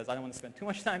purposes because I don't want to spend too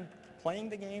much time playing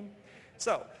the game.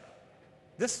 So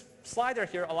this slider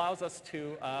here allows us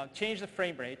to change the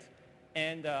frame rate.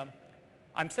 And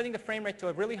I'm setting the frame rate to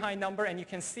a really high number, and you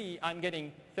can see I'm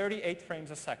getting 38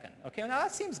 frames a second. Okay, now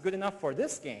that seems good enough for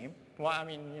this game. Well, I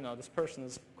mean, this person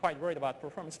is quite worried about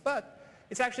performance, but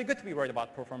it's actually good to be worried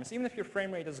about performance. Even if your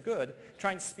frame rate is good,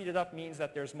 trying to speed it up means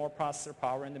that there's more processor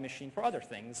power in the machine for other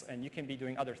things, and you can be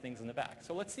doing other things in the back.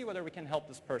 So let's see whether we can help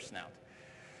this person out.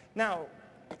 Now,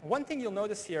 one thing you'll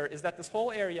notice here is that this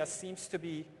whole area seems to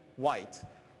be white,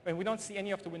 and we don't see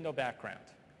any of the window background.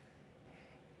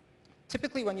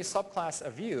 Typically, when you subclass a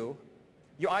view,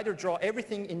 you either draw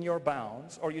everything in your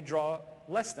bounds or you draw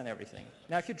less than everything.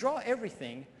 Now, if you draw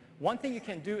everything, one thing you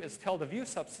can do is tell the view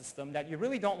subsystem that you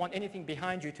really don't want anything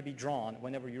behind you to be drawn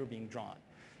whenever you're being drawn.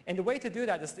 And the way to do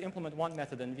that is to implement one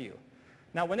method in view.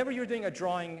 Now, whenever you're doing a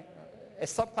drawing, a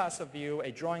subclass of view,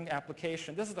 a drawing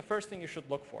application, this is the first thing you should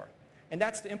look for. And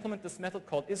that's to implement this method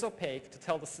called isOpaque to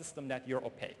tell the system that you're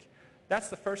opaque. That's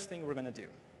the first thing we're going to do.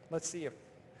 Let's see if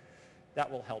that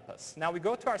will help us. Now we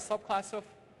go to our subclass of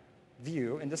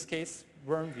view, in this case,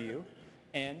 worm view,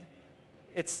 and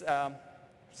it's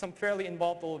some fairly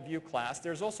involved little view class.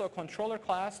 There's also a controller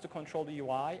class to control the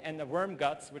UI, and the worm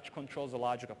guts, which controls the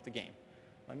logic of the game.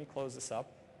 Let me close this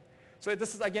up. So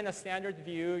this is, again, a standard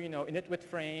view, init with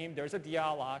frame. There's a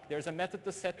dialog. There's a method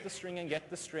to set the string and get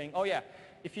the string. Oh, yeah.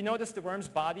 If you notice, the worm's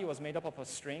body was made up of a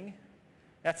string.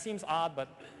 That seems odd,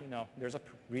 but, there's a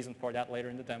reason for that later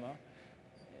in the demo.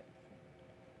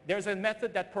 There's a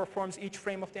method that performs each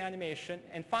frame of the animation.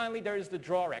 And finally, there is the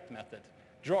drawRect method.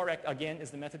 DrawRect, again, is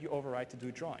the method you override to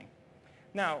do drawing.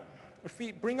 Now, if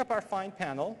we bring up our find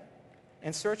panel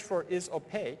and search for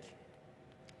isOpaque,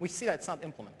 we see that it's not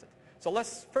implemented. So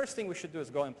first thing we should do is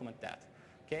go implement that.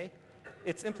 Okay?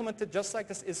 it's implemented just like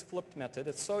this isFlipped method.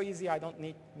 It's so easy I don't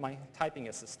need my typing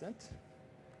assistant.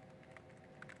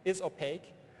 Is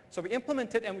opaque. So we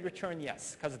implement it and we return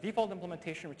yes, because the default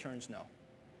implementation returns no.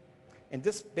 And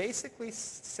this basically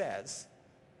says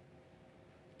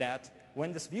that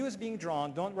when this view is being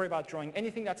drawn, don't worry about drawing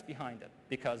anything that's behind it,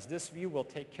 because this view will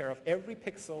take care of every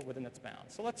pixel within its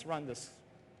bounds. So let's run this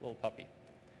little puppy.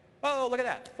 Oh, look at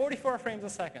that, 44 frames a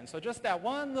second. So just that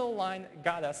one little line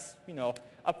got us,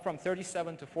 up from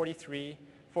 37 to 43,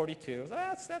 42.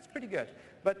 So that's pretty good.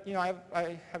 But, I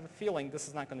have a feeling this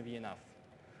is not going to be enough.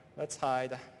 Let's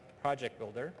hide Project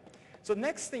Builder. So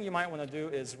next thing you might want to do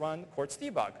is run Quartz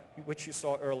Debug, which you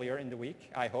saw earlier in the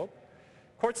week, I hope.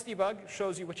 Quartz Debug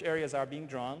shows you which areas are being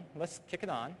drawn. Let's kick it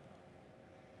on.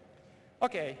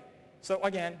 Okay, so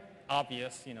again,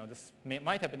 obvious, this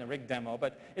might have been a rigged demo,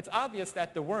 but it's obvious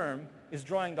that the worm is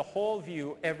drawing the whole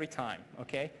view every time,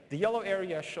 okay? The yellow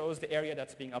area shows the area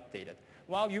that's being updated.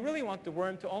 While you really want the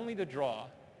worm to only draw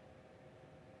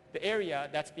the area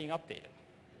that's being updated.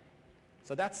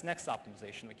 So that's next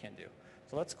optimization we can do.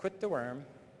 So let's quit the worm.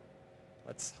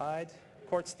 Let's hide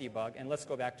Quartz Debug, and let's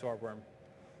go back to our worm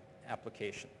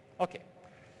application. Okay.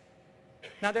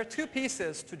 Now there are two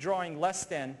pieces to drawing less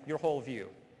than your whole view.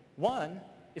 One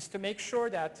is to make sure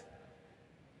that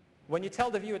when you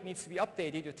tell the view it needs to be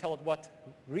updated, you tell it what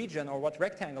region or what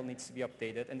rectangle needs to be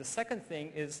updated. And the second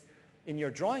thing is, in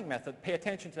your drawing method, pay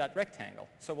attention to that rectangle.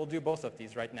 So we'll do both of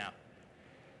these right now.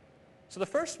 So the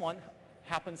first one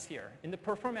happens here. In the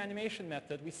perform animation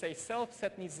method, we say self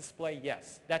set needs display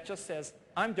yes. That just says,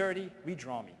 I'm dirty,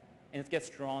 redraw me. And it gets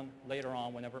drawn later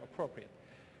on whenever appropriate.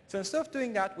 So instead of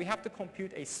doing that, we have to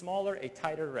compute a smaller, a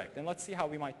tighter rect. And let's see how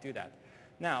we might do that.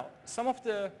 Now, some of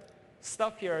the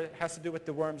stuff here has to do with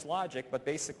the worm's logic, but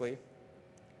basically,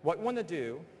 what we want to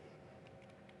do,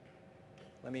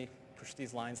 let me push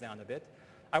these lines down a bit.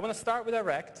 I want to start with a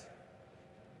rect,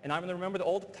 and I'm going to remember the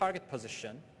old target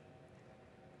position.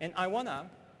 And I want to,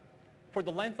 for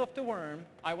the length of the worm,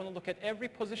 I want to look at every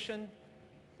position,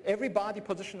 every body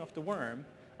position of the worm.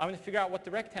 I want to figure out what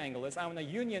the rectangle is. I want to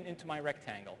union into my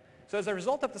rectangle. So as a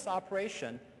result of this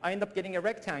operation, I end up getting a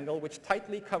rectangle which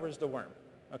tightly covers the worm.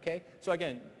 Okay? So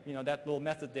again, that little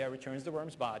method there returns the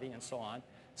worm's body and so on.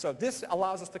 So this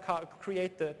allows us to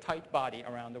create the tight body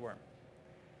around the worm.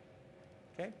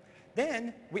 Okay?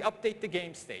 Then we update the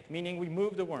game state, meaning we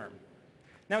move the worm.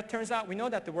 Now it turns out we know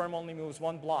that the worm only moves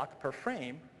one block per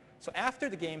frame. So after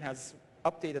the game has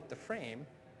updated the frame,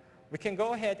 we can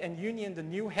go ahead and union the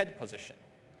new head position.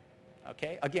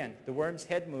 Okay? Again, the worm's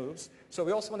head moves. So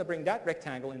we also want to bring that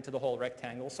rectangle into the whole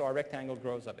rectangle so our rectangle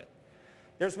grows a bit.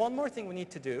 There's one more thing we need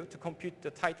to do to compute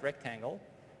the tight rectangle.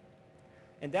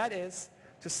 And that is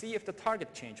to see if the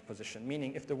target changed position,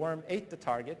 meaning if the worm ate the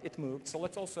target, it moved. So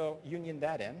let's also union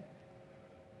that in.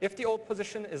 If the old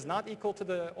position is not equal to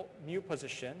the new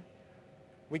position,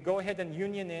 we go ahead and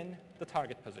union in the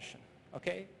target position.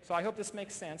 Okay? So I hope this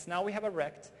makes sense. Now we have a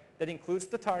rect that includes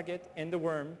the target and the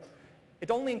worm. It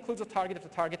only includes the target if the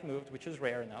target moved, which is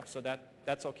rare enough, so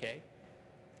that's okay.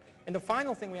 And the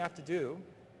final thing we have to do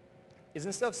is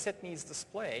instead of set needs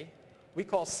display, we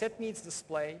call set needs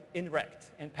display in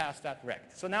rect and pass that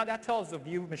rect. So now that tells the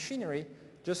view machinery,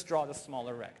 just draw the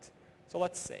smaller rect. So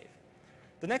let's save.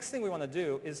 The next thing we want to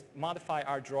do is modify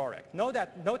our draw rect. Note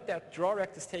that draw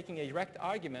rect is taking a rect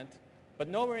argument, but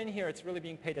nowhere in here it's really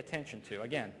being paid attention to.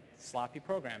 Again, sloppy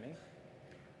programming.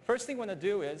 First thing we want to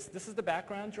do is, this is the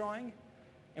background drawing,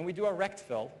 and we do a rect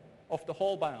fill of the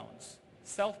whole bounds.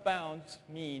 Self bounds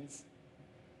means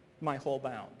my whole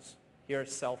bounds. Here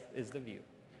self is the view.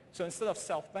 So instead of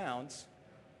self bounds,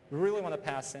 we really want to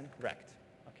pass in rect.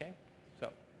 Okay?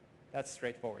 So that's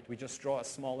straightforward. We just draw a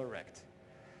smaller rect.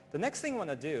 The next thing we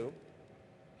want to do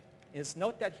is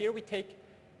note that here we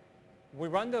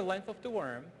run the length of the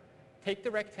worm, take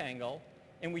the rectangle,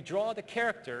 and we draw the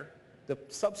character, the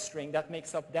substring that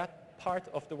makes up that part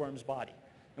of the worm's body.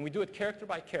 And we do it character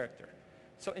by character.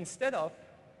 So instead of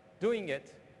doing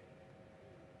it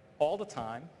all the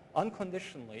time,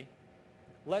 unconditionally,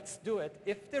 let's do it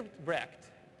if the rect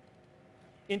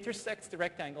intersects the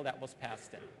rectangle that was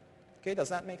passed in. Okay, does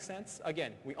that make sense?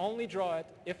 Again, we only draw it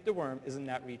if the worm is in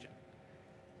that region.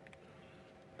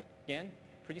 Again,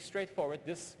 pretty straightforward.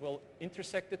 This will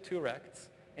intersect the two rects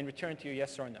and return to you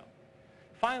yes or no.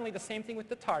 Finally, the same thing with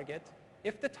the target.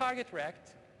 If the target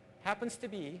rect happens to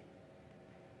be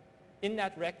in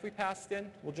that rect we passed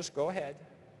in, we'll just go ahead.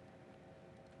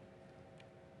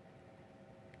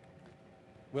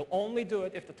 We'll only do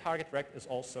it if the target rect is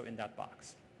also in that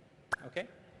box. Okay?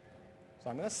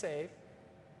 So I'm going to save.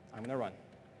 I'm going to run.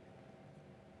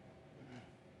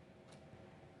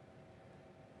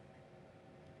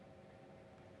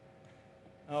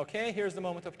 Okay, here's the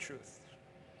moment of truth.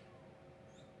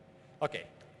 Okay,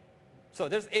 so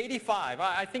there's 85.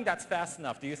 I think that's fast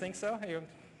enough. Do you think so? You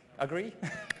agree?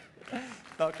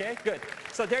 Okay, good.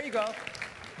 So there you go.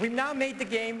 We've now made the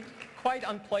game quite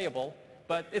unplayable,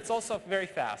 but it's also very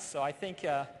fast. So I think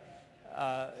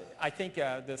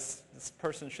this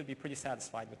person should be pretty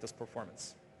satisfied with this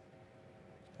performance.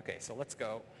 Okay, so let's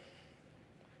go.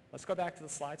 Let's go back to the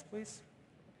slides, please.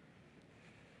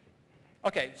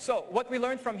 Okay, so what we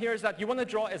learned from here is that you want to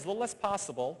draw as little as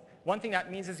possible. One thing that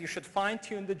means is you should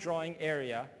fine-tune the drawing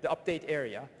area, the update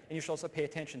area, and you should also pay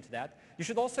attention to that. You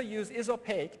should also use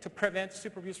isOpaque to prevent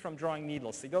superviews from drawing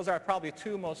needlessly. Those are probably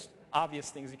two most obvious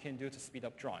things you can do to speed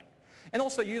up drawing. And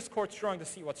also use quartz drawing to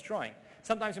see what's drawing.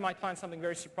 Sometimes you might find something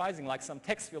very surprising, like some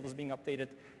text field is being updated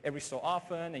every so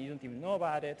often, and you don't even know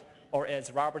about it. Or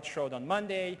as Robert showed on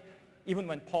Monday, even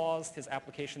when paused, his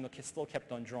application still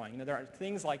kept on drawing. There are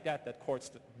things like that that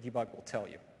Quartz debug will tell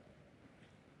you.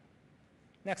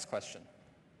 Next question.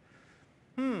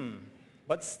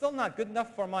 But still not good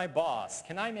enough for my boss.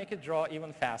 Can I make it draw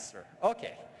even faster?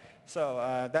 Okay,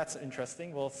 so that's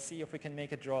interesting. We'll see if we can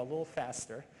make it draw a little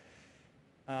faster.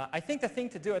 I think the thing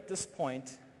to do at this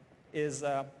point is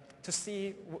to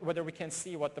see whether we can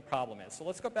see what the problem is. So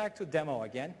let's go back to demo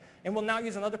again. And we'll now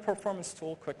use another performance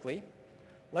tool quickly.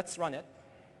 Let's run it.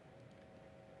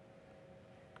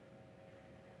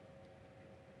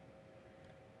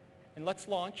 And let's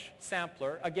launch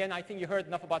Sampler. Again, I think you heard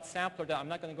enough about Sampler that I'm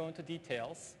not going to go into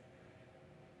details.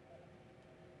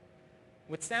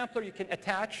 With Sampler, you can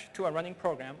attach to a running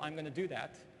program. I'm going to do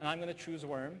that. And I'm going to choose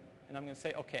Worm. And I'm going to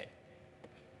say OK.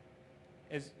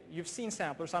 As you've seen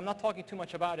Sampler, so I'm not talking too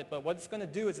much about it. But what it's going to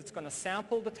do is it's going to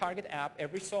sample the target app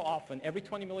every so often, every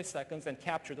 20 milliseconds, and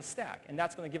capture the stack. And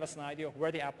that's going to give us an idea of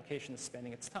where the application is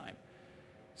spending its time.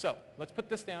 So let's put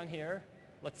this down here.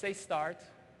 Let's say start.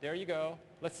 There you go.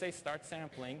 Let's say start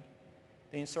sampling.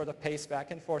 Then you sort of pace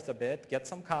back and forth a bit, get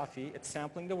some coffee. It's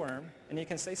sampling the worm. And you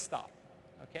can say stop.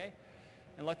 Okay?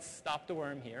 And let's stop the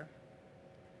worm here.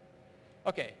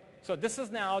 Okay. So this is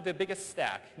now the biggest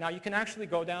stack. Now you can actually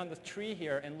go down the tree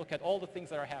here and look at all the things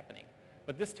that are happening.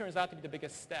 But this turns out to be the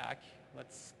biggest stack.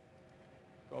 Let's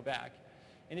go back.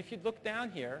 And if you look down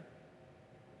here,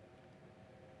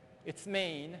 it's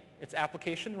main, it's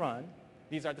application run.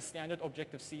 These are the standard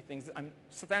Objective-C things,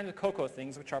 standard COCO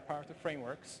things, which are part of the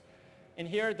frameworks. And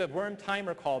here, the worm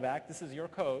timer callback. This is your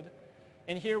code.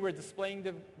 And here, we're displaying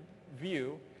the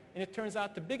view. And it turns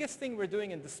out the biggest thing we're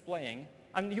doing in displaying,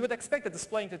 you would expect the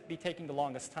displaying to be taking the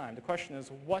longest time. The question is,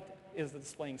 what is the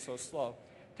displaying so slow?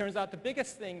 Turns out the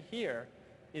biggest thing here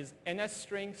is NS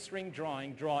string, string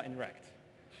drawing, draw, and rect.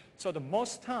 So the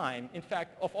most time, in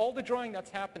fact, of all the drawing that's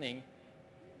happening,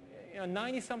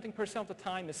 90-something% of the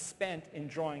time is spent in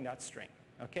drawing that string.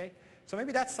 Okay? So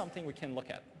maybe that's something we can look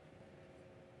at.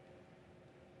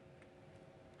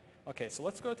 Okay, so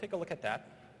let's go take a look at that.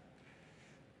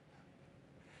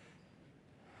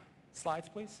 Slides,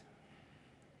 please.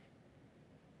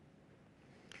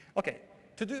 Okay,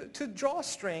 to draw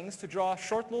strings, to draw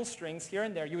short little strings here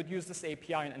and there, you would use this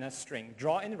API in NSString,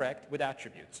 draw and rect with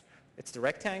attributes. It's the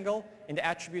rectangle, and the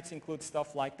attributes include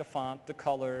stuff like the font, the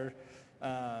color,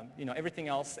 everything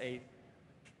else a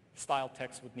style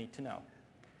text would need to know.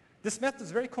 This method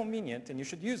is very convenient, and you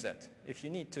should use it if you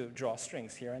need to draw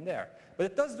strings here and there. But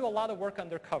it does do a lot of work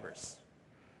under covers.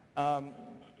 One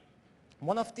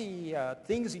of the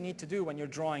things you need to do when you're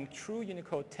drawing true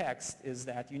Unicode text is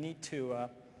that you need to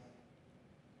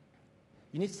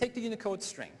take the Unicode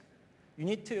string. You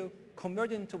need to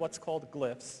convert it into what's called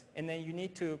glyphs, and then you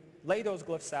need to lay those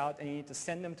glyphs out, and you need to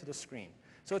send them to the screen.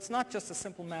 So it's not just a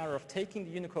simple matter of taking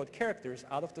the Unicode characters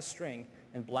out of the string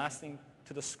and blasting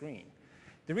to the screen.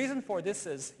 The reason for this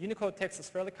is Unicode text is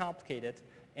fairly complicated,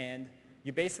 and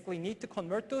you basically need to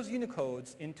convert those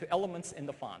Unicodes into elements in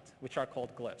the font, which are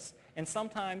called glyphs. And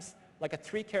sometimes, like a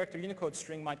 3-character Unicode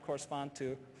string might correspond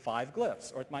to 5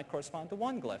 glyphs, or it might correspond to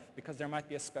 1 glyph, because there might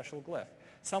be a special glyph.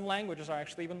 Some languages are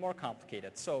actually even more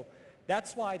complicated. So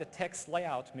that's why the text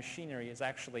layout machinery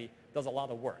does a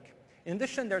lot of work. In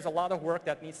addition, there's a lot of work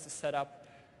that needs to set up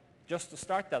just to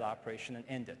start that operation and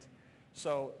end it.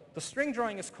 So the string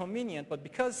drawing is convenient, but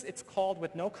because it's called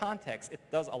with no context, it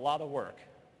does a lot of work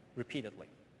repeatedly.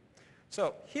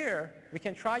 So here, we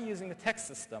can try using the text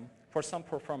system for some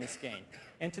performance gain.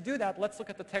 And to do that, let's look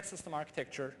at the text system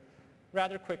architecture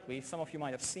rather quickly. Some of you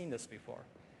might have seen this before.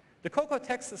 The COCO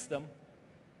text system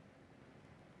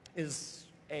is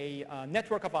a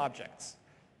network of objects.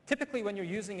 Typically, when you're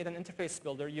using it in Interface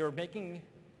Builder, you're taking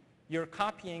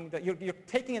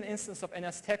an instance of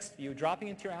NSTextView, dropping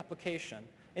into your application,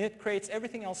 and it creates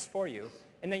everything else for you,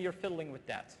 and then you're fiddling with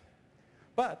that.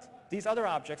 But these other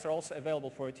objects are also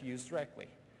available for you to use directly.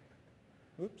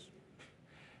 Oops.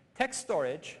 Text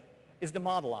storage is the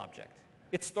model object.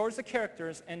 It stores the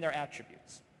characters and their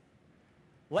attributes.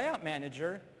 Layout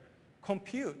Manager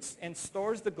computes and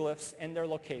stores the glyphs and their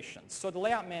locations. So the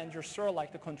Layout Manager is sort of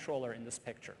like the controller in this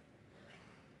picture.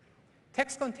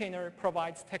 Text Container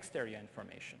provides text area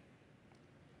information.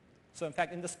 So in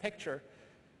fact, in this picture,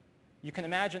 you can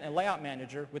imagine a Layout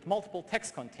Manager with multiple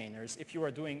text containers if you were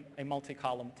doing a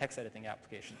multi-column text editing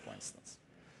application, for instance.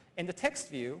 In the text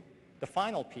view, the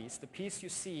final piece, the piece you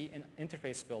see in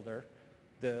Interface Builder,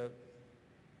 the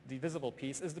visible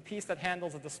piece, is the piece that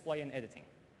handles the display and editing.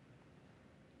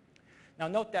 Now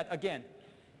note that, again,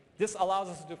 this allows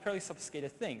us to do fairly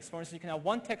sophisticated things. For instance, you can have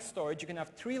one text storage, you can have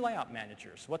 3 layout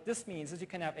managers. What this means is you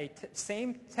can have a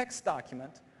same text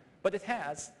document, but it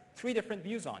has 3 different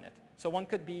views on it. So one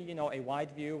could be, a wide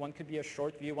view, one could be a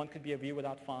short view, one could be a view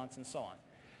without fonts, and so on.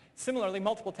 Similarly,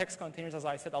 multiple text containers, as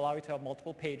I said, allow you to have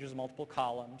multiple pages, multiple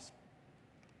columns,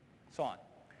 so on.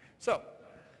 So,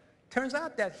 turns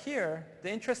out that here, the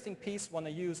interesting piece we want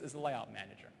to use is the Layout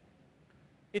Manager.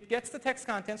 It gets the text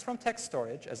contents from text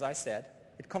storage, as I said.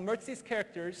 It converts these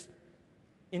characters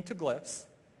into glyphs,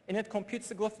 and it computes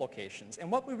the glyph locations.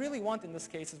 And what we really want in this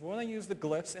case is we want to use the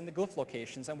glyphs and the glyph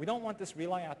locations, and we don't want this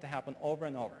relayout to happen over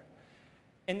and over.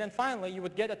 And then finally, you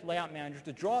would get a Layout Manager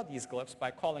to draw these glyphs by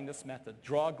calling this method,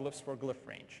 draw glyphs for glyph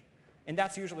range. And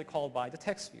that's usually called by the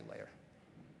text view layer.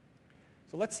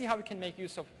 So let's see how we can make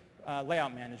use of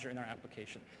Layout Manager in our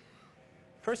application.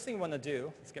 First thing we want to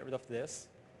do, let's get rid of this,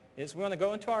 is we want to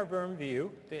go into our worm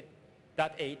view, the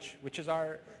 .h, which is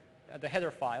the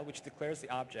header file, which declares the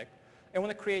object. And we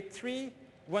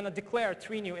want to declare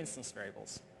 3 new instance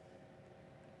variables.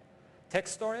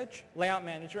 Text storage, Layout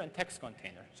Manager, and text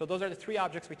container. So those are the 3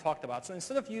 objects we talked about. So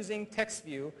instead of using text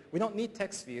view, we don't need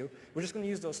text view. We're just going to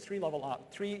use those 3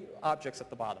 objects at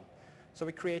the bottom. So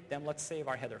we create them. Let's save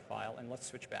our header file, and let's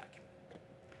switch back.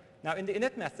 Now in the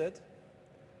init method,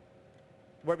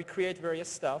 where we create various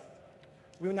stuff,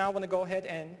 we now want to go ahead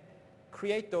and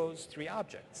create those 3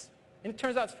 objects. And it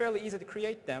turns out it's fairly easy to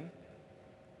create them.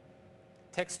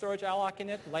 Text storage alloc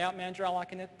init, Layout Manager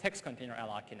alloc init, text container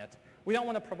alloc init. We don't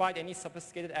want to provide any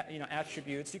sophisticated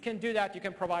attributes. You can do that. You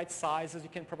can provide sizes. You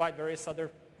can provide various other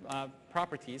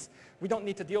properties. We don't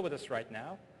need to deal with this right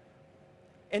now.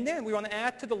 And then we want to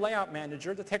add to the Layout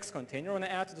Manager, the text container. We want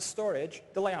to add to the storage,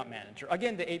 the Layout Manager.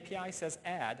 Again, the API says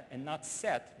add and not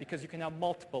set because you can have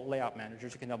multiple Layout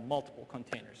Managers. You can have multiple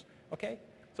containers. Okay?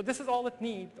 So this is all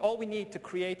we need to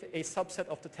create a subset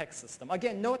of the text system.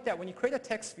 Again, note that when you create a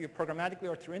text view programmatically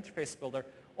or through Interface Builder,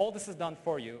 all this is done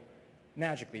for you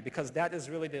magically because that is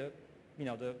really the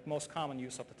most common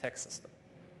use of the text system.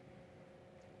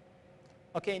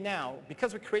 Okay, now,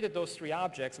 because we created those 3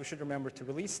 objects, we should remember to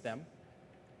release them.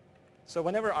 So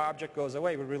whenever our object goes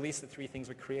away, we release the 3 things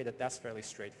we created. That's fairly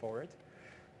straightforward.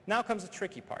 Now comes the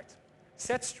tricky part.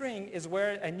 Set string is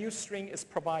where a new string is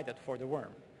provided for the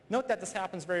worm. Note that this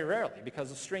happens very rarely because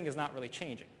the string is not really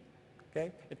changing.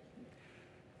 Okay?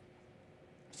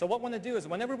 So what we want to do is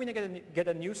whenever we get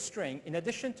a new string, in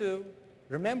addition to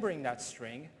remembering that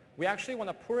string, we actually want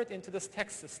to pour it into this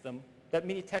text system, that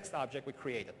mini text object we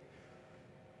created.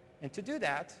 And to do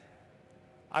that,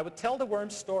 I would tell the worm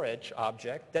storage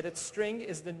object that its string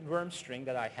is the worm string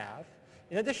that I have.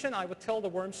 In addition, I would tell the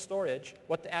worm storage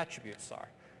what the attributes are.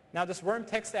 Now this worm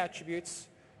text attributes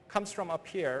comes from up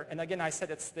here, and again I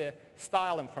said it's the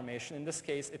style information. In this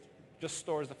case, it just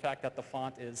stores the fact that the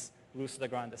font is Lucida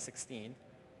Grande 16.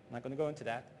 I'm not going to go into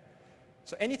that.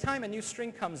 So anytime a new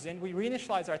string comes in, we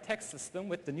reinitialize our text system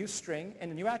with the new string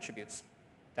and the new attributes.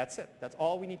 That's it. That's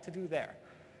all we need to do there.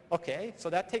 Okay, so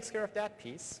that takes care of that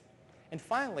piece. And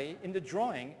finally, in the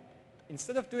drawing,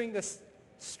 instead of doing this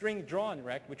string draw and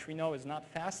rect, which we know is not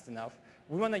fast enough,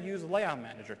 we want to use Layout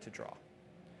Manager to draw.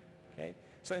 Okay?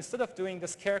 So instead of doing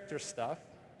this character stuff,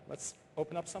 let's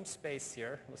open up some space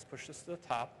here. Let's push this to the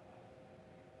top.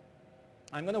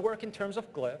 I'm going to work in terms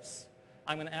of glyphs.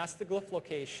 I'm going to ask the glyph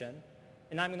location,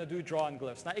 and I'm going to do draw and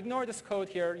glyphs. Now ignore this code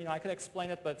here. I can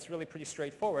explain it, but it's really pretty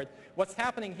straightforward. What's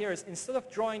happening here is instead of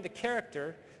drawing the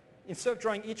character, instead of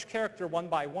drawing each character one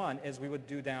by one, as we would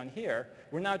do down here,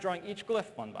 we're now drawing each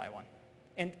glyph one by one.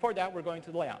 And for that, we're going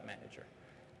to the Layout Manager.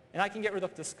 And I can get rid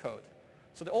of this code.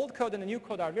 So the old code and the new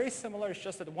code are very similar. It's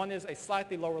just that one is a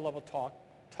slightly lower level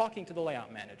talking to the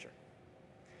Layout Manager.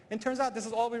 And it turns out this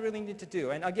is all we really need to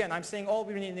do. And again, I'm saying all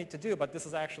we really need to do, but this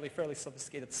is actually fairly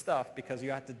sophisticated stuff because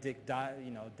you have to dig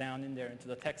down in there into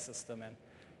the text system, and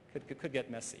it could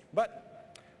get messy.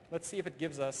 But let's see if it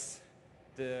gives us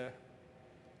the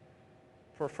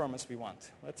performance we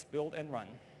want. Let's build and run.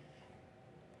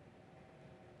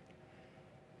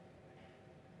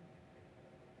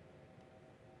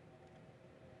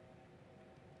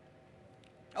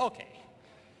 Okay.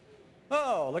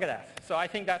 Oh, look at that. So I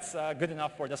think that's good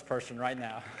enough for this person right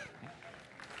now.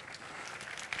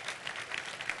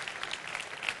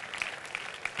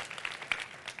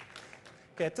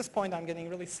 Okay, at this point, I'm getting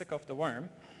really sick of the worm.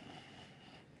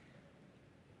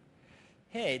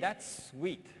 Hey, that's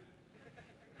sweet.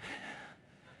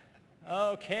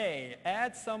 Okay,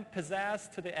 add some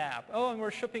pizzazz to the app. Oh, and we're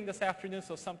shipping this afternoon,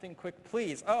 so something quick,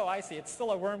 please. Oh, I see. It's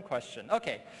still a worm question.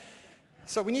 Okay,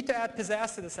 so we need to add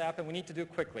pizzazz to this app, and we need to do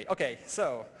it quickly. Okay,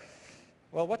 so,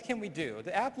 well, what can we do?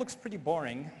 The app looks pretty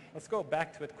boring. Let's go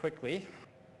back to it quickly.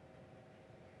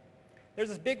 There's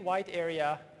this big white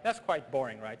area. That's quite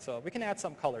boring, right? So we can add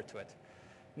some color to it.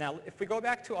 Now, if we go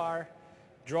back to our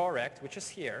draw rect, which is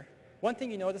here, one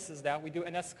thing you notice is that we do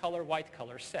an S-color, white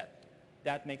color set.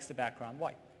 That makes the background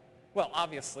white. Well,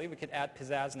 obviously, we could add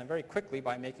pizzazz in it very quickly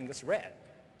by making this red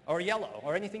or yellow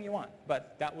or anything you want.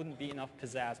 But that wouldn't be enough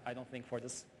pizzazz, I don't think, for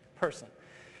this person.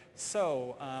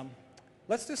 So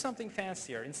let's do something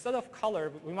fancier. Instead of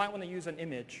color, we might want to use an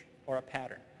image or a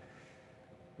pattern.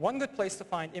 One good place to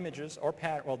find images or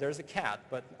pattern, well, there's a cat,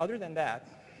 but other than that,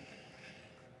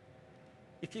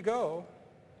 if you go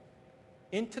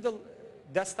into the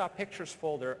desktop pictures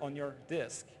folder on your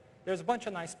disk, there's a bunch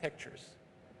of nice pictures.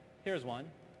 Here's one.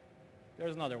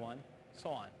 There's another one, so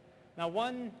on. Now,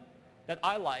 one that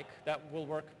I like that will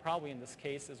work probably in this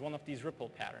case is one of these ripple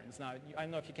patterns. Now, I don't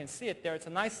know if you can see it there. It's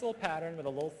a nice little pattern with a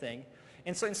little thing.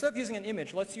 And so instead of using an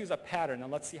image, let's use a pattern,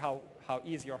 and let's see how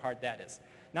easy or hard that is.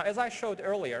 Now, as I showed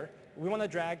earlier, we want to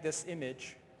drag this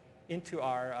image into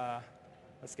our,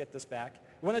 let's get this back.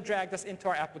 We want to drag this into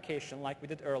our application like we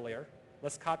did earlier.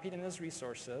 Let's copy it in as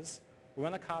resources. We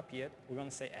want to copy it. We want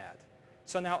to say add.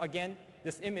 So now, again,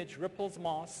 this image,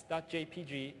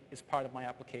 ripplesmoss.jpg, is part of my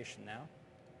application now.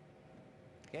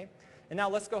 Okay? And now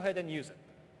let's go ahead and use it.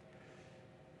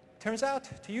 Turns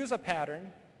out, to use a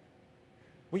pattern,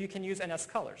 well, you can use NS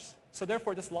colors. So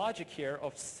therefore, this logic here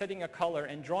of setting a color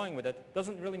and drawing with it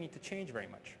doesn't really need to change very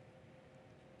much.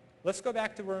 Let's go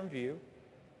back to worm view,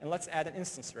 and let's add an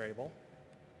instance variable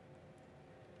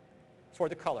for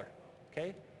the color.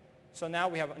 Okay? So now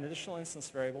we have an additional instance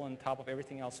variable on top of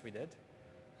everything else we did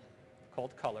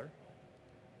called color.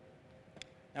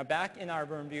 Now back in our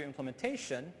worm view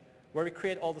implementation, where we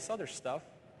create all this other stuff,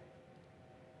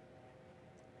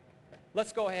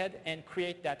 let's go ahead and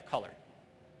create that color.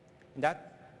 And that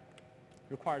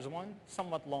requires one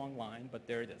somewhat long line, but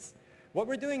there it is. What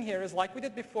we're doing here is like we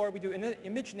did before, we do an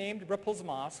image named ripples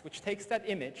moss, which takes that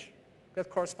image that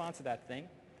corresponds to that thing.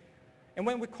 And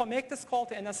when we make this call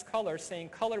to NS color saying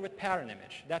color with pattern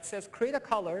image, that says create a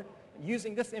color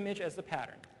using this image as the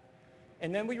pattern.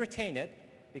 And then we retain it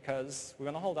because we're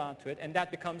going to hold on to it, and that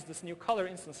becomes this new color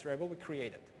instance variable we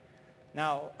created.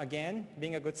 Now, again,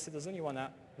 being a good citizen, you want to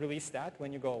release that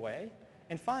when you go away.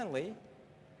 And finally,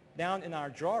 down in our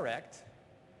draw rect,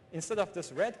 instead of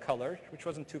this red color, which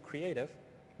wasn't too creative,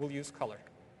 we'll use color.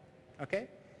 Okay?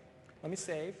 Let me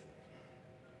save.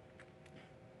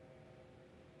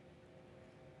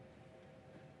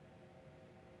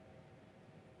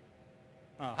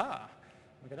 Aha,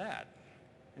 look at that.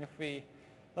 And if we,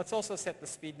 let's also set the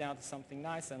speed down to something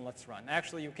nice and let's run.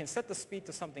 Actually, you can set the speed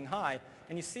to something high,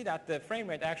 and you see that the frame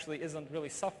rate actually isn't really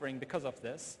suffering because of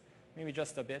this. Maybe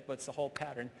just a bit, but it's a whole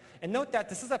pattern. And note that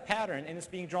this is a pattern, and it's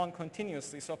being drawn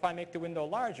continuously, so if I make the window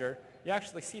larger, you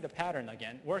actually see the pattern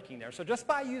again working there. So just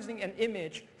by using an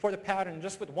image for the pattern,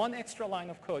 just with one extra line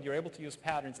of code, you're able to use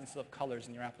patterns instead of colors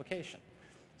in your application.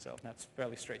 So that's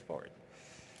fairly straightforward.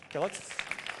 Okay, let's...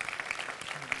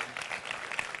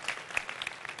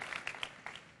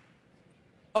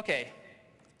 Okay,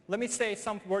 let me say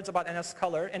some words about NS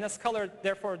color. NS color,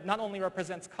 therefore, not only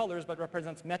represents colors, but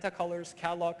represents meta colors,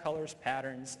 catalog colors,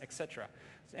 patterns, etc.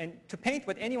 And to paint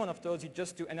with any one of those, you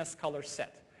just do NS color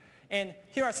set. And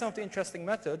here are some of the interesting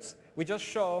methods. We just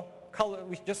saw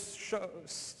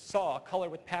color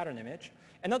with pattern image.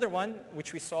 Another one,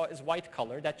 which we saw, is white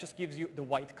color. That just gives you the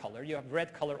white color. You have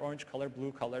red color, orange color,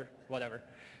 blue color, whatever.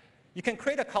 You can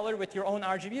create a color with your own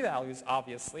RGB values,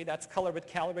 obviously. That's color with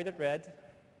calibrated red,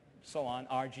 so on,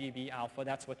 RGB, alpha,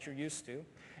 that's what you're used to.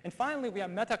 And finally, we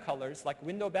have meta colors like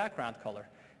window background color.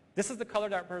 This is the color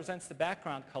that represents the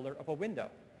background color of a window.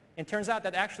 And it turns out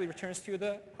that actually returns to you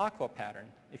the aqua pattern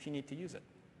if you need to use it.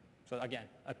 So again,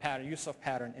 a pattern, use of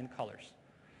pattern in colors.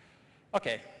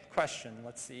 Okay, question.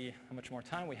 Let's see how much more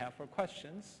time we have for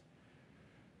questions.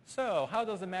 So how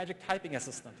does the magic typing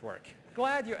assistant work?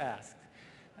 Glad you asked.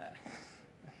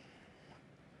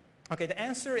 Okay, the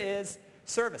answer is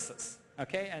services.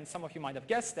 Okay, and some of you might have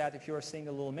guessed that if you were seeing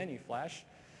the little menu flash.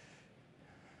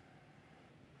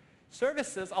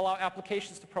 Services allow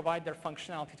applications to provide their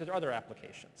functionality to their other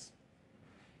applications.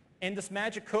 And this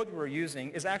magic code we're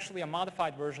using is actually a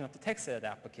modified version of the TextEdit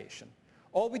application.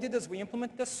 All we did is we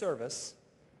implemented this service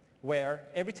where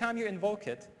every time you invoke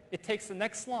it, it takes the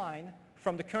next line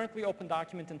from the currently open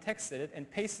document in TextEdit and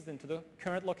pastes it into the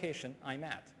current location I'm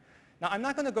at. Now, I'm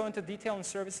not going to go into detail in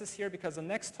services here because the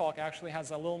next talk actually has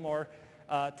a little more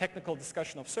technical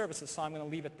discussion of services, so I'm going to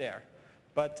leave it there.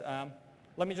 But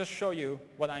let me just show you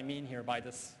what I mean here by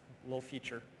this little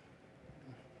feature.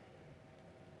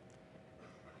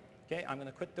 Okay, I'm going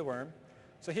to quit the worm.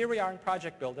 So here we are in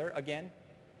Project Builder. Again,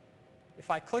 if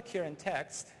I click here in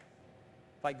text,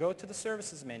 if I go to the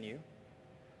services menu,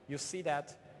 you'll see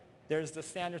that there's the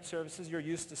standard services you're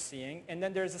used to seeing, and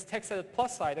then there's this TextEdit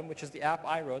Plus item, which is the app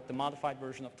I wrote, the modified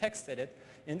version of TextEdit.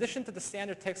 In addition to the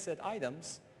standard TextEdit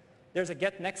items, there's a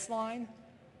get next line,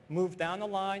 move down a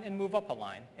line, and move up a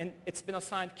line. And it's been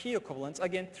assigned key equivalents,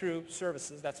 again, through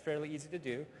services. That's fairly easy to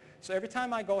do. So every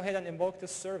time I go ahead and invoke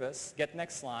this service, get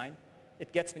next line,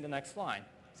 it gets me the next line.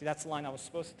 See, that's the line I was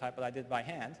supposed to type, but I did by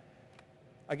hand.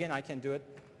 Again, I can do it.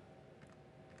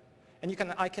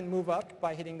 And I can move up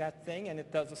by hitting that thing, and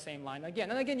it does the same line again.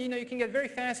 And again, you can get very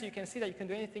fancy. You can see that you can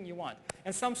do anything you want.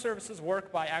 And some services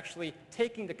work by actually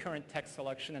taking the current text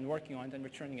selection and working on it and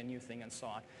returning a new thing and so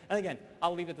on. And again,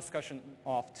 I'll leave the discussion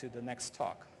off to the next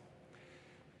talk.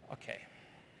 Okay.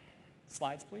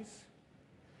 Slides, please.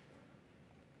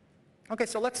 Okay,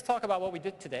 so let's talk about what we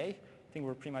did today. I think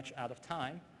we're pretty much out of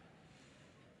time.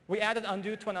 We added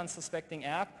undo to an unsuspecting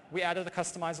app. We added a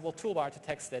customizable toolbar to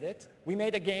TextEdit. We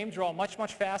made a game draw much,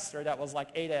 much faster. That was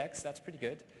like 8x. That's pretty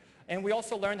good. And we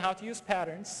also learned how to use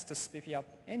patterns to spiffy up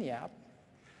any app.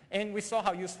 And we saw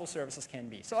how useful services can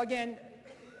be. So again,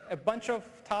 a bunch of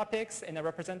topics and a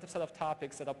representative set of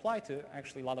topics that apply to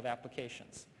actually a lot of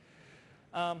applications.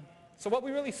 So what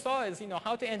we really saw is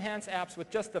how to enhance apps with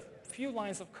just a few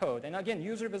lines of code. And again,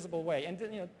 user visible way. And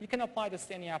you can apply this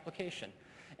to any application.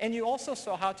 And you also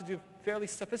saw how to do fairly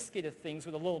sophisticated things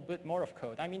with a little bit more of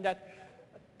code. I mean, that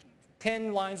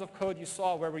 10 lines of code you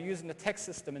saw where we're using the text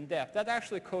system in depth, that's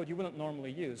actually code you wouldn't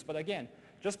normally use. But again,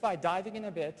 just by diving in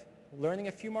a bit, learning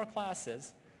a few more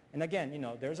classes, and again,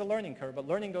 there's a learning curve, but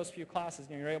learning those few classes,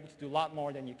 you're able to do a lot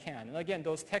more than you can. And again,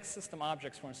 those text system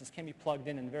objects, for instance, can be plugged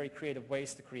in very creative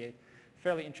ways to create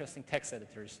fairly interesting text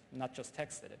editors, not just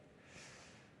TextEdit.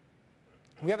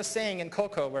 We have a saying in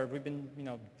Cocoa where we've been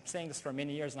saying this for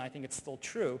many years, and I think it's still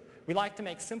true. We like to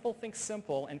make simple things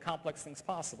simple and complex things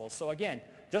possible. So again,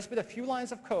 just with a few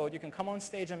lines of code, you can come on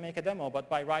stage and make a demo, but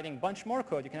by writing a bunch more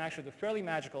code, you can actually do fairly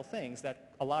magical things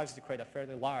that allows you to create a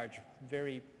fairly large,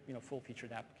 very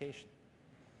full-featured application.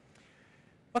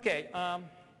 Okay,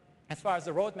 as far as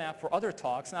the roadmap for other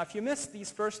talks, now if you missed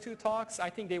these first two talks, I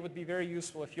think they would be very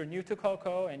useful. If you're new to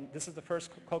Cocoa and this is the first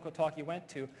Cocoa talk you went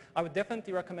to, I would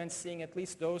definitely recommend seeing at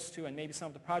least those two and maybe some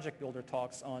of the Project Builder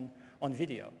talks on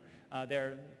video.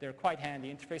 They're quite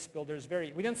handy. Interface Builder is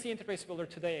we didn't see Interface Builder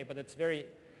today, but it's very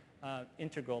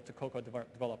integral to Cocoa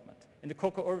development. And the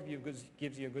Cocoa overview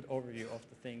gives you a good overview of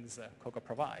the things Cocoa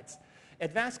provides.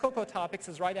 Advanced Cocoa Topics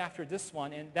is right after this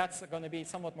one, and that's going to be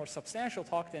somewhat more substantial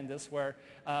talk than this, where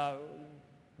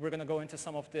we're going to go into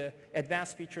some of the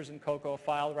advanced features in Cocoa,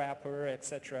 file wrapper,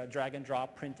 etc., drag and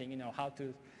drop printing, how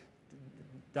to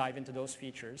dive into those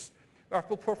features. Our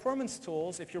performance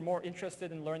tools, if you're more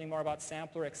interested in learning more about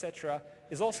sampler, etc.,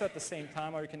 is also at the same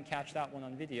time, or you can catch that one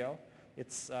on video.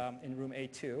 It's in room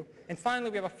A2. And finally,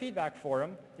 we have a feedback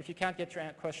forum. If you can't get your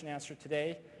question answered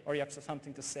today, or you have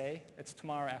something to say, it's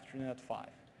tomorrow afternoon at 5.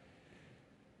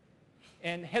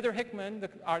 And Heather Hickman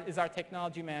is our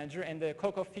technology manager, and the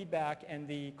Cocoa feedback and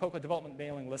the Cocoa development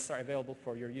mailing lists are available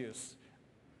for your use.